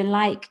altered. And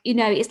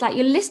it's like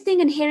you're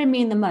listening and hearing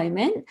me in the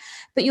moment,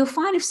 but you'll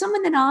find if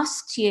someone then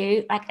asks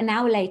you like an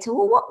hour later,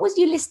 well, what was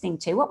you listening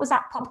to? What was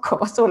that pop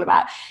course all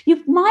about?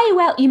 You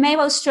may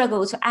well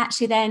struggle to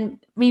actually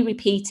then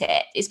repeat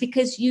it. It's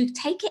because you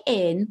take it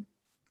in,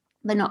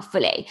 but not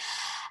fully.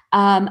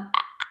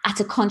 At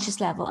a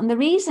conscious level. And the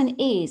reason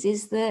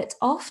is that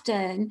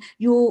often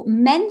your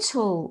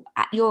mental,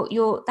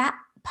 that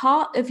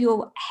part of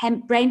your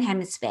brain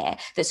hemisphere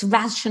that's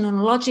rational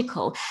and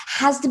logical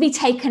has to be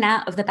taken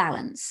out of the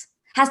balance,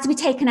 has to be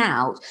taken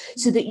out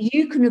so that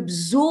you can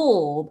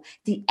absorb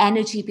the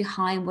energy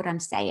behind what I'm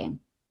saying.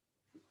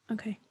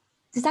 Okay.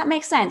 Does that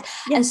make sense?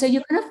 Yeah. And so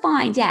you're going to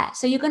find,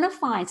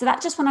 so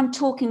that's just when I'm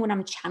talking, when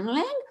I'm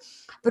channeling,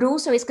 but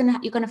also you're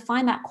going to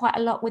find that quite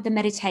a lot with the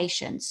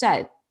meditation.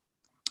 So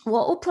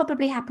what will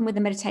probably happen with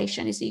the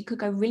meditation is that you could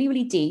go really,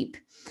 really deep.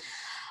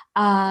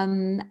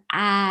 But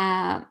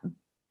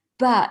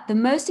the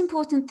most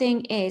important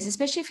thing is,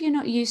 especially if you're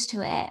not used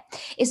to it,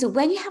 is that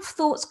when you have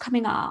thoughts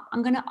coming up,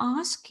 I'm going to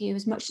ask you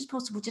as much as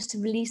possible just to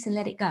release and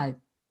let it go.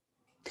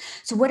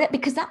 So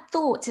because that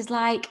thought is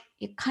like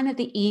kind of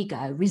the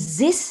ego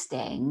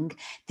resisting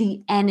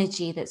the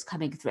energy that's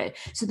coming through.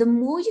 So the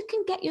more you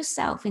can get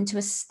yourself into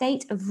a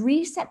state of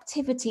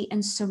receptivity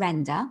and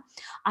surrender,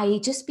 i.e.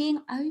 just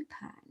being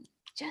open,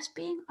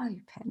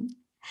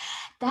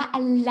 that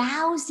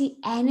allows the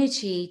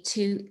energy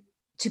to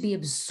be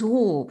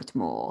absorbed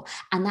more,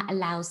 and that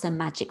allows the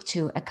magic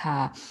to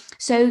occur.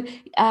 So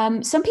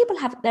some people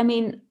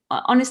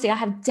honestly, I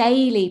have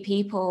daily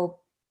people,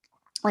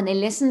 when they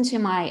listen to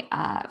my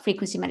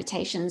frequency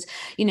meditations,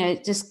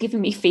 just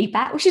giving me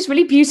feedback, which is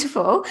really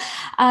beautiful,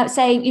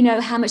 saying,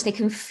 how much they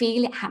can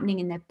feel it happening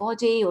in their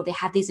body, or they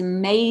have these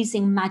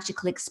amazing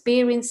magical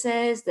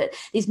experiences, that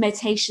these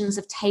meditations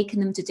have taken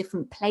them to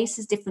different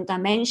places, different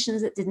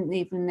dimensions that didn't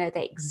even know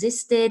they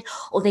existed,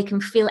 or they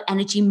can feel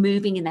energy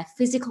moving in their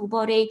physical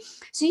body.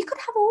 So you could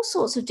have all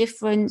sorts of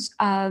different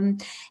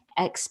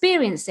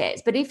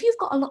experiences. But if you've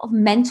got a lot of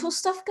mental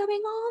stuff going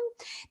on,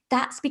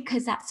 that's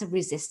because that's a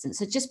resistance.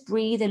 So just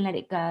breathe and let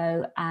it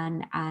go,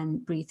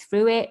 and breathe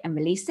through it and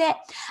release it.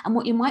 And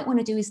what you might want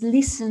to do is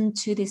listen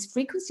to this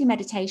frequency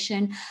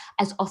meditation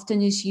as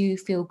often as you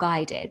feel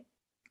guided.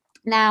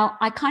 Now,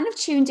 I kind of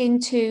tuned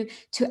into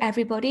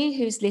everybody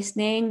who's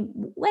listening,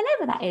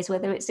 whenever that is,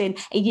 whether it's in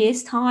a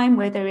year's time,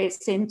 whether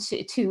it's in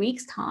 2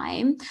 weeks'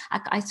 time.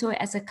 I saw it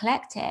as a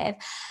collective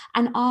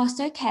and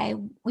asked, okay,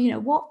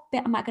 what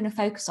bit am I going to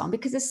focus on?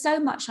 Because there's so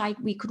much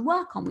we could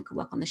work on. We could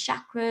work on the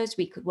chakras.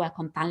 We could work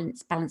on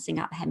balancing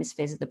out the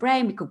hemispheres of the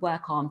brain. We could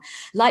work on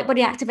light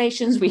body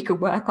activations. We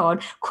could work on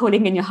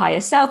calling in your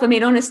higher self. I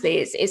mean, honestly,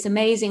 it's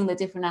amazing the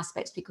different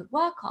aspects we could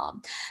work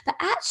on. But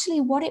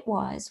actually what it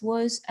was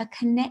a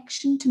connection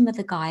to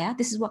Mother Gaia.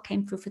 This is what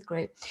came through for the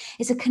group.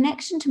 It's a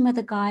connection to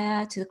Mother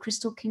Gaia, to the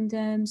crystal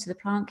kingdom, to the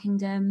plant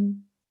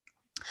kingdom,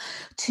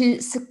 to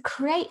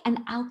create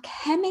an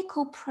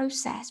alchemical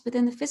process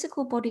within the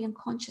physical body and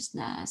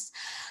consciousness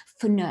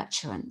for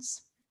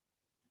nurturance.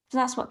 So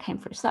that's what came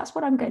through. So that's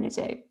what I'm going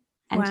to do.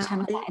 And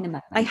channel that in a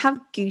moment. I have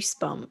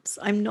goosebumps.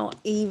 I'm not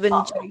even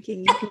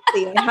joking. You can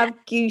see I have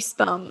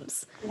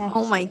goosebumps.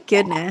 Oh my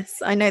goodness.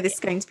 I know this is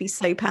going to be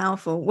so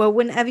powerful. Well,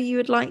 whenever you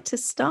would like to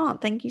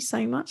start. Thank you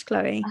so much,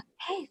 Chloe.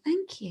 Okay,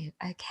 thank you.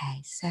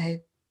 Okay, so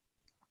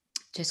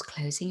just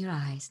closing your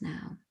eyes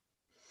now.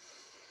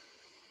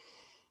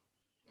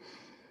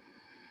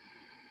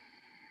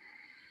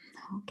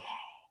 Okay.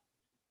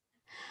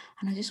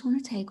 And I just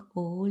want to take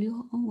all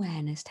your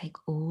awareness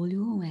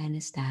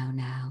down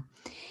now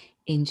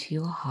into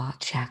your heart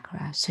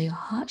chakra. So your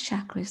heart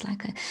chakra is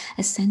like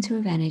a center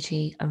of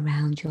energy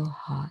around your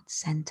heart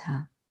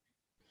center.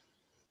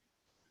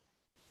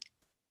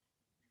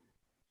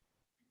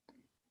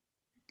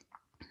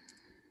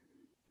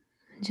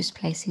 Just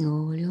placing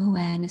all your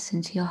awareness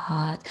into your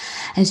heart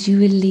as you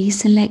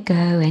release and let go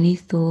any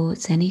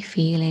thoughts, any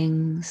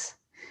feelings,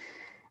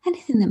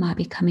 anything that might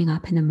be coming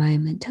up in the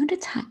moment. Don't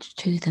attach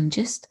to them.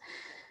 Just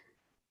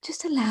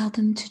allow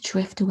them to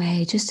drift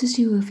away, just as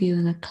you were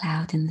viewing a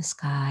cloud in the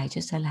sky.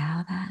 Just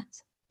allow that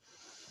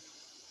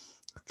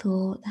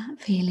thought, that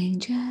feeling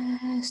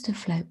just to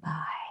float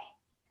by.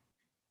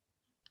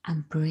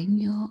 And bring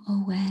your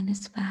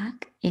awareness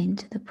back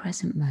into the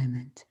present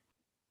moment.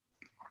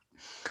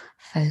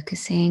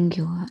 Focusing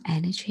your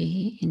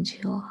energy into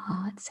your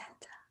heart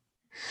center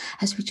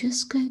as we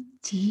just go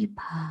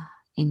deeper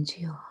into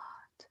your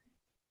heart.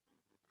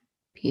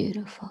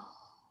 Beautiful.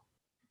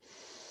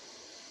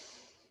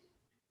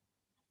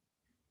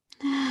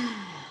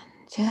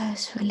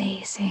 Just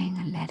releasing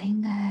and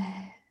letting go.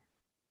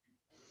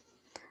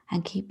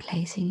 And keep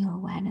placing your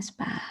awareness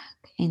back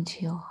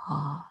into your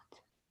heart,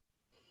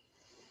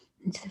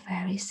 into the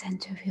very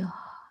center of your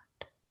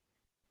heart.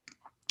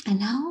 And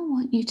now I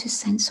want you to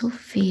sense or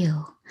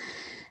feel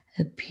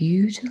a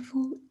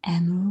beautiful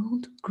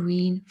emerald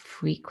green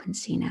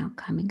frequency now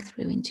coming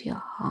through into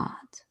your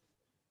heart.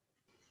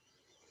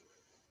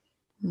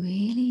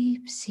 Really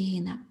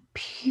seeing that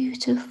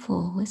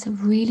beautiful, it's a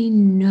really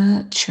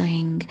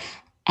nurturing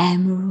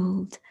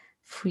emerald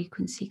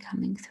frequency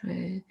coming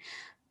through,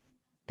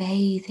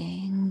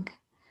 bathing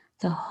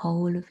the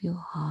whole of your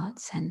heart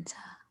center.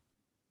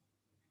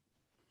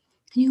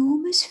 And you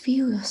almost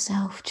feel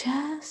yourself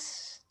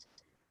just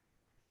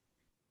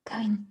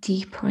going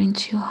deeper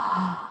into your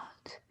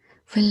heart,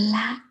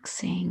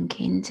 relaxing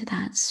into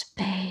that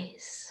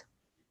space,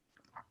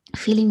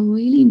 feeling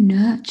really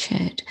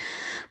nurtured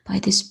by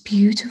this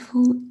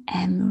beautiful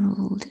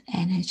emerald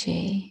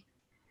energy,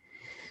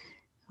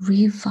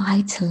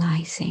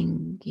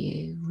 revitalizing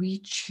you,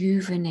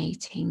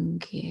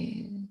 rejuvenating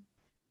you,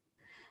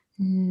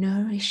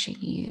 nourishing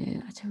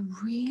you at a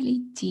really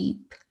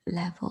deep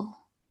level.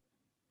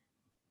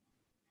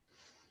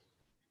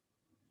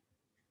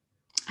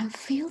 And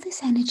feel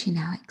this energy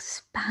now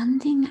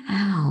expanding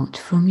out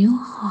from your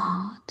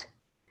heart,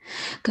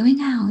 going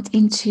out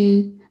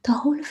into the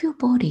whole of your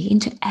body,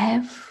 into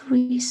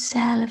every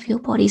cell of your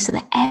body, so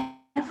that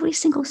every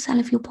single cell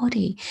of your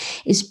body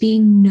is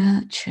being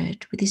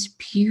nurtured with this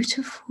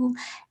beautiful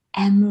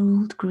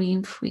emerald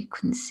green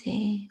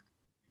frequency.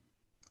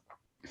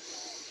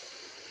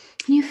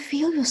 And you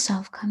feel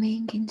yourself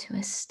coming into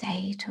a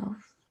state of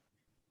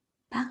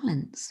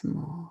balance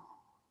more.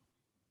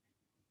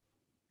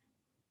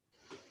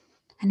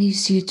 And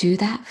as you do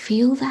that,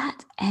 feel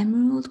that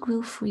emerald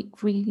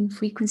green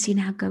frequency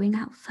now going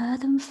out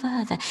further and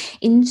further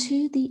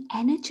into the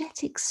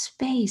energetic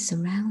space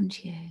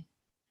around you.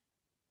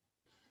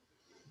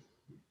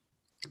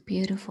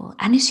 Beautiful.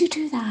 And as you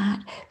do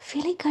that,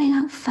 feel it going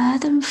out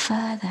further and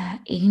further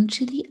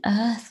into the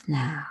earth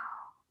now.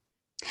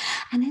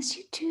 And as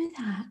you do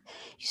that,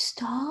 you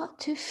start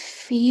to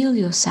feel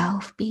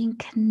yourself being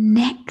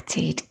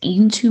connected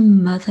into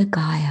Mother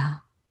Gaia.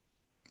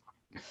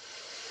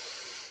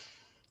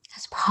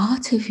 As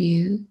part of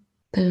you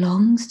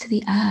belongs to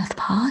the earth,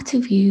 part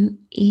of you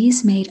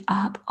is made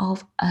up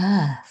of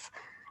earth,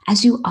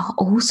 as you are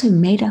also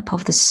made up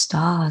of the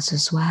stars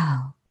as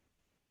well.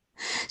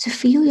 So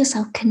feel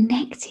yourself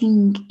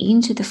connecting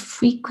into the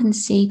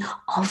frequency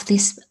of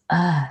this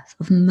earth,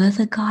 of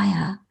Mother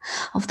Gaia,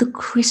 of the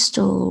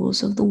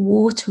crystals, of the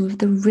water, of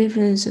the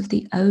rivers, of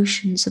the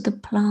oceans, of the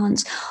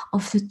plants,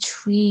 of the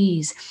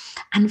trees,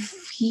 and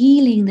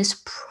feeling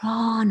this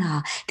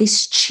prana,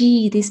 this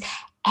chi, this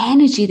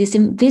energy, this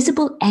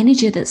invisible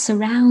energy that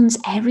surrounds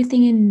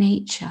everything in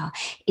nature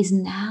is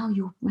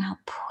you're now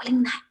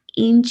pulling that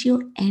into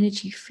your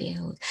energy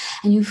field,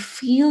 and you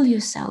feel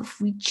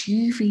yourself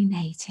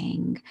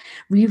rejuvenating,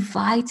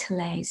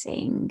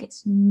 revitalizing.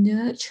 It's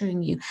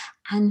nurturing you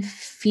and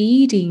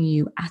feeding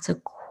you at a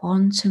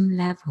quantum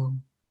level.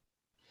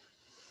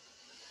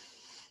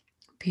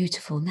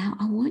 Beautiful. Now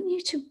I want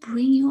you to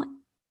bring your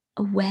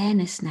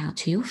awareness now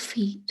to your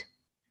feet.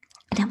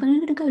 And then we're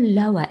going to go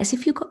lower, as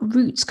if you've got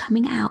roots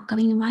coming out,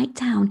 going right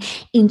down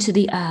into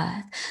the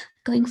earth.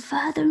 Going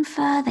further and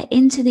further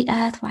into the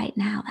earth right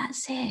now.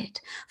 That's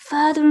it.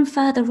 Further and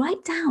further,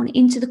 right down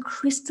into the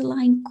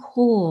crystalline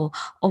core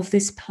of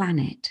this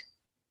planet.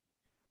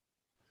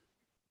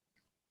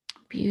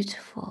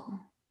 Beautiful.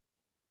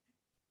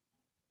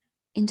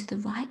 Into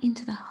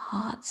the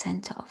heart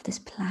center of this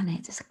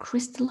planet. There's a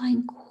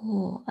crystalline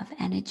core of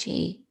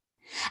energy.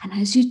 And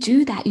as you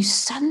do that, you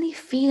suddenly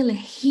feel a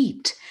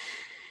heat.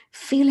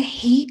 Feel a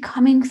heat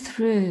coming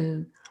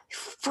through.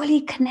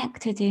 Fully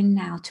connected in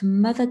now to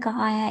Mother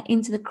Gaia,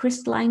 into the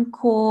crystalline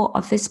core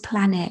of this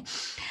planet.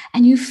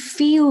 And you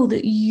feel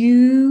that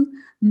you,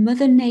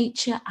 Mother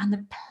Nature, and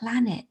the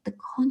planet, the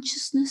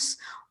consciousness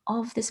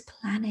of this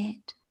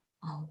planet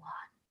are one.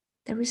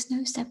 There is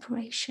no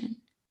separation.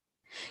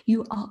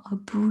 You are a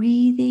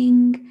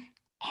breathing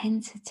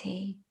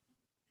entity.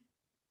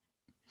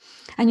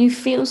 And you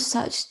feel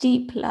such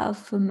deep love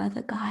for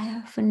Mother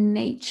Gaia, for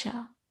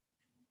nature.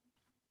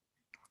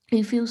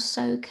 You feel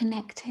so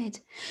connected.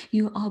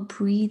 You are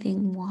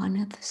breathing one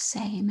of the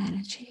same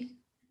energy.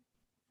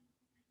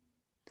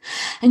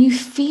 And you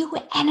feel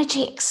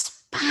energy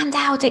expand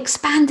out,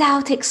 expand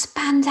out,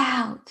 expand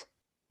out.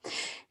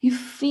 You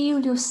feel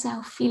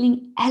yourself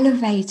feeling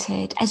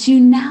elevated as you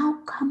now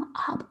come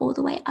up, all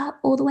the way up,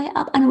 all the way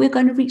up. And we're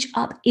going to reach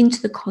up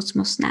into the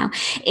cosmos now,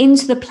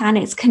 into the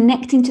planets,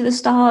 connecting to the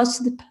stars,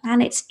 to the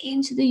planets,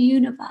 into the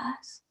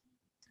universe.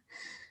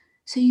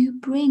 So you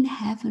bring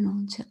heaven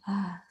onto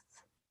earth.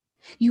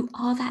 You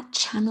are that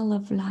channel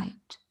of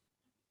light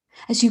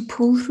as you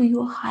pull through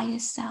your higher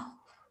self.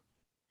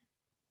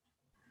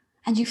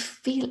 And you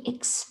feel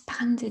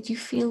expanded, you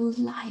feel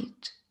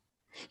light,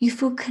 you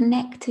feel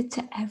connected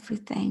to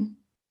everything,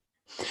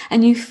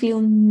 and you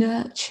feel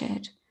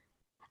nurtured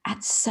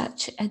at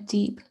such a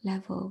deep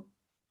level,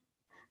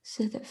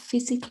 so that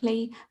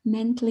physically,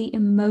 mentally,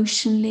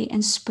 emotionally,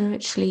 and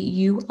spiritually,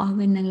 you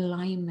are in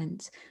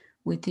alignment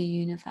with the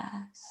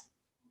universe.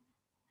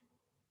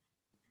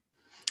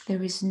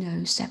 There is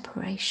no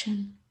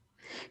separation.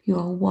 You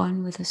are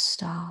one with the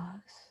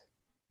stars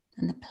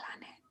and the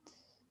planets.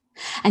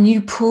 And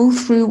you pull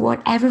through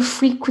whatever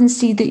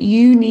frequency that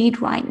you need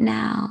right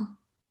now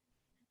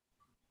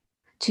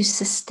to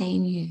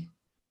sustain you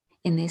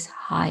in this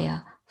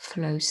higher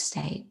flow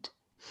state,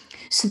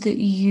 so that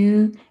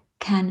you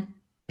can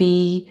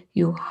be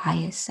your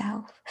higher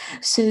self,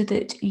 so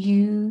that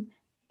you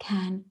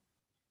can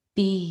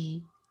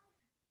be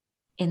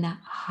in that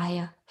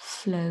higher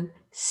flow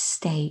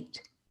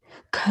state,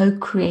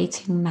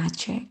 co-creating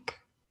magic,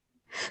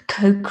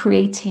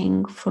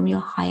 co-creating from your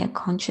higher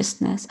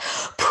consciousness,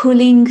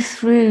 pulling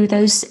through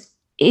those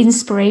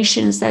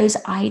inspirations, those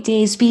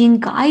ideas, being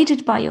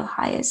guided by your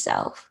higher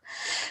self,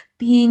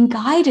 being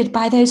guided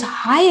by those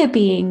higher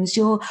beings,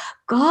 your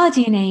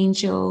guardian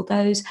angel,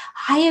 those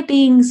higher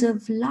beings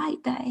of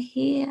light that are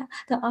here,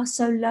 that are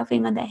so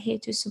loving, and they're here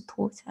to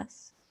support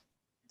us.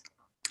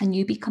 And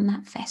you become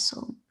that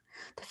vessel,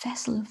 the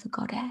vessel of the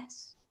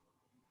goddess,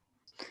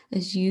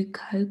 as you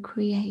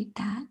co-create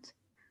that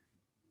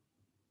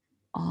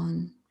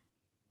on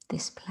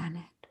this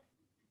planet.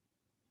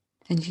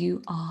 And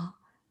you are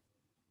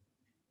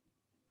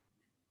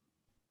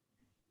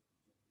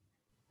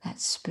that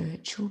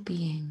spiritual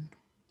being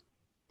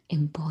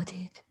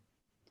embodied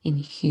in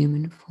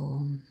human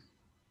form.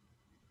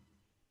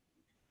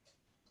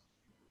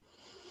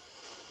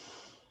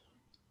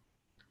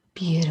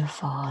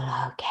 Beautiful.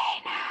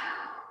 Okay, now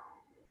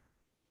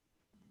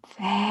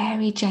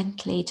very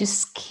gently,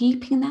 just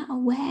keeping that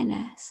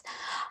awareness,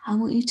 I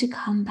want you to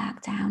come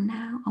back down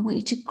now. I want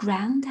you to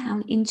ground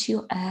down into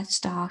your Earth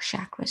Star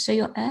chakra. So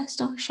your Earth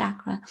Star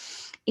chakra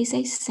is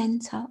a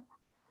center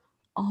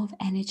of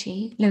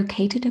energy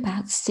located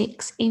about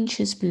 6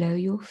 inches below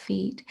your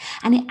feet,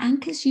 and it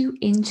anchors you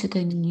into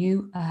the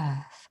new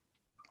earth.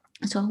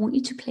 So I want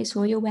you to place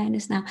all your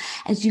awareness now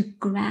as you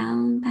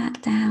ground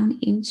back down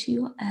into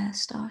your Earth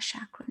Star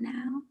chakra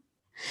now.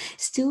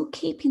 Still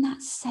keeping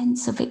that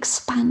sense of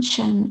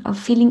expansion, of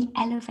feeling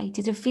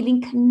elevated, of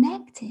feeling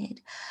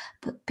connected,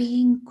 but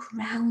being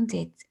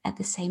grounded at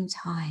the same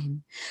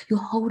time. You're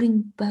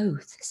holding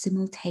both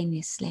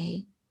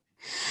simultaneously.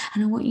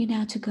 And I want you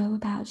now to go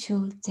about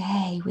your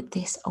day with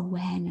this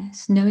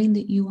awareness, knowing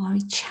that you are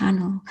a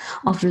channel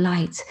of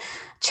light,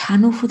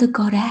 channel for the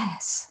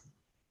goddess,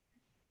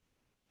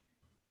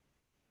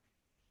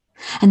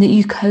 and that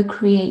you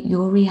co-create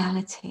your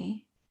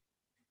reality.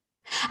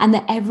 And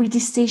that every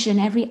decision,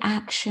 every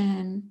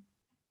action,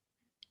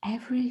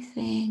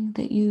 everything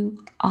that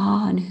you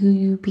are and who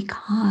you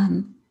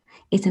become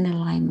is in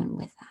alignment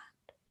with that.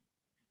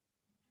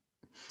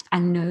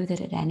 And know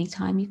that at any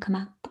time you come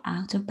up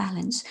out of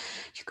balance,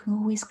 you can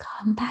always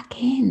come back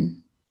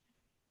in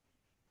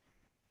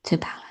to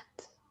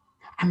balance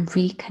and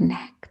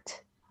reconnect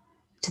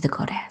to the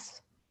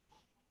goddess.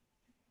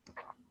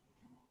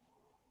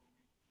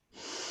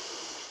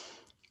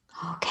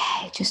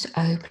 Okay, just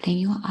opening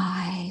your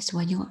eyes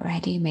when you're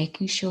ready,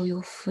 making sure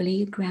you're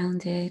fully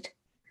grounded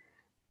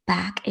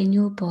back in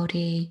your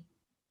body.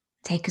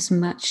 Take as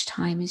much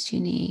time as you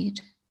need.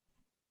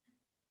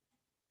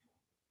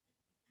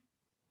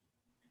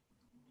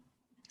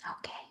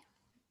 Okay,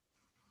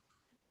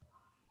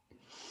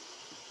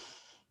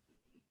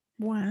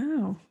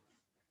 Wow.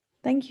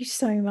 Thank you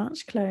so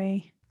much,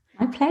 Chloe.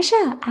 My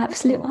pleasure.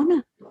 Absolute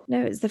honour.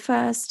 No, it's the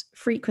first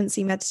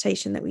frequency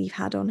meditation that we've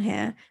had on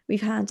here.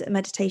 We've had a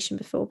meditation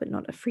before, but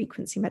not a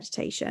frequency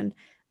meditation.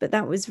 But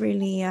that was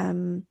really,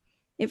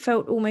 it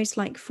felt almost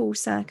like full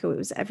circle. It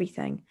was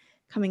everything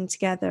coming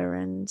together,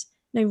 and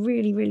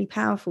really, really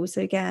powerful.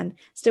 So again,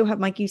 still have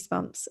my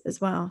goosebumps as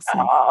well.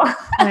 So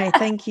no,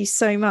 thank you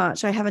so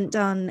much. I haven't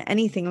done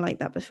anything like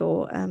that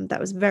before. That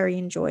was very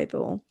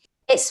enjoyable.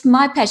 It's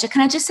my pleasure.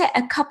 Can I just say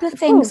a couple of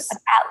things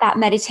about that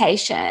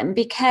meditation?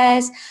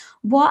 Because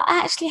what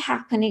actually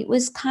happened, it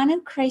was kind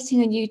of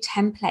creating a new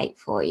template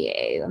for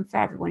you and for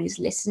everyone who's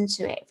listened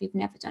to it, if you've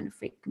never done a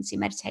frequency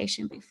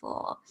meditation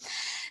before.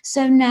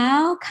 So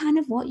now kind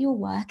of what your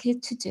work is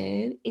to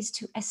do is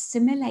to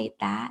assimilate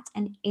that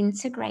and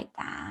integrate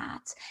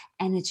that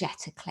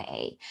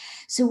energetically.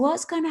 So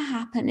what's going to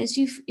happen is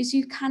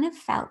you kind of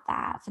felt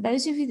that, for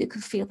those of you that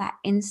could feel that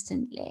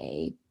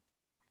instantly,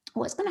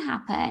 what's going to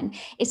happen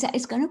is that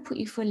it's going to put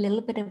you through a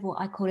little bit of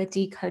what I call a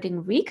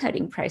decoding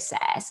recoding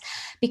process,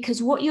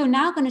 because what you're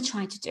now going to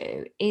try to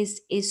do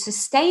is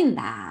sustain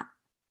that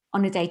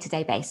on a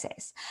day-to-day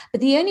basis.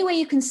 But the only way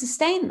you can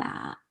sustain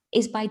that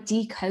is by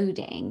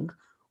decoding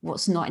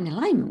what's not in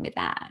alignment with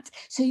that.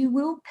 So you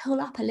will pull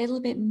up a little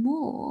bit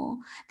more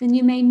than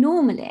you may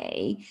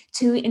normally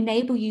to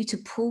enable you to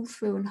pull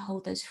through and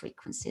hold those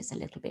frequencies a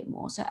little bit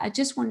more. So I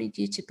just wanted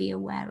you to be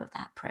aware of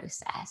that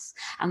process,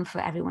 and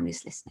for everyone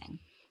who's listening.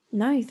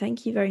 No,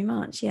 thank you very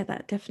much. Yeah,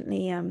 that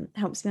definitely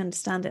helps me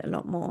understand it a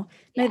lot more.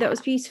 No, that was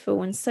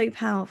beautiful and so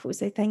powerful.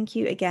 So thank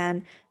you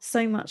again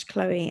so much,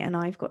 Chloe. And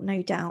I've got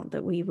no doubt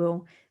that we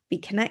will be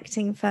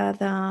connecting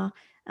further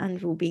and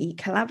we'll be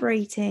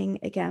collaborating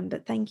again.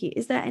 But thank you.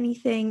 Is there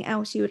anything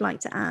else you would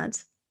like to add?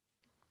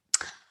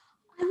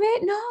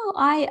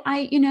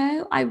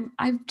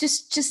 I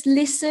just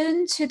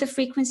listen to the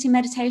frequency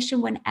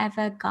meditation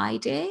whenever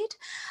guided.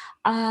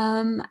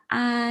 I'm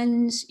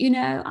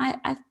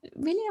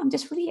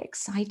just really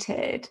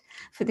excited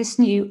for this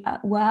new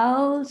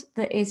world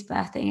that is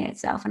birthing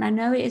itself. And I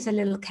know it is a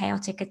little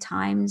chaotic at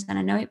times, and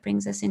I know it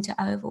brings us into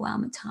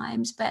overwhelm at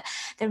times, but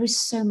there is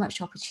so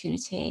much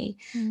opportunity,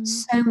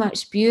 so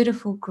much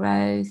beautiful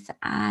growth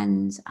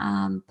and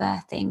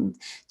birthing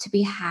to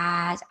be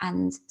had,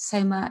 and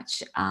so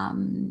much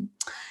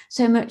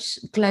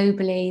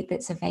globally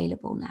that's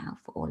available now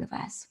for all of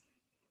us.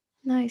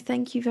 No,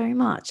 thank you very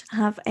much.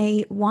 Have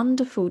a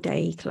wonderful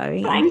day,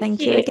 Chloe. And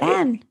thank you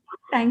again.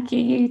 Thank you.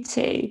 You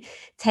too.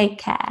 Take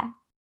care.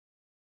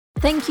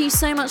 Thank you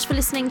so much for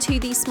listening to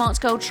the Smart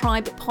Girl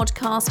Tribe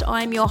podcast.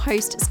 I'm your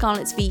host,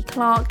 Scarlett V.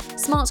 Clark.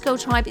 Smart Girl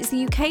Tribe is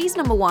the UK's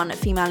 #1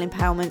 female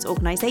empowerment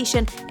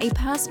organisation, a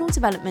personal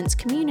development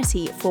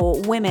community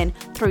for women.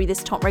 Through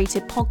this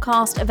top-rated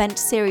podcast, event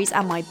series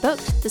and my book,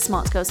 The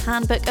Smart Girl's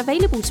Handbook,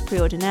 available to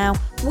pre-order now,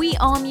 we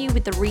arm you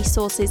with the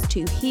resources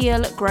to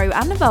heal, grow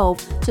and evolve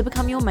to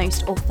become your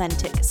most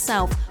authentic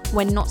self.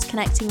 When not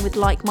connecting with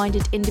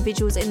like-minded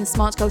individuals in the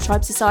Smart Girl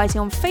Tribe Society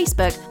on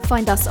Facebook,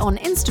 find us on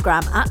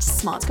Instagram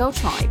 @Smart Girl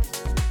Tribe.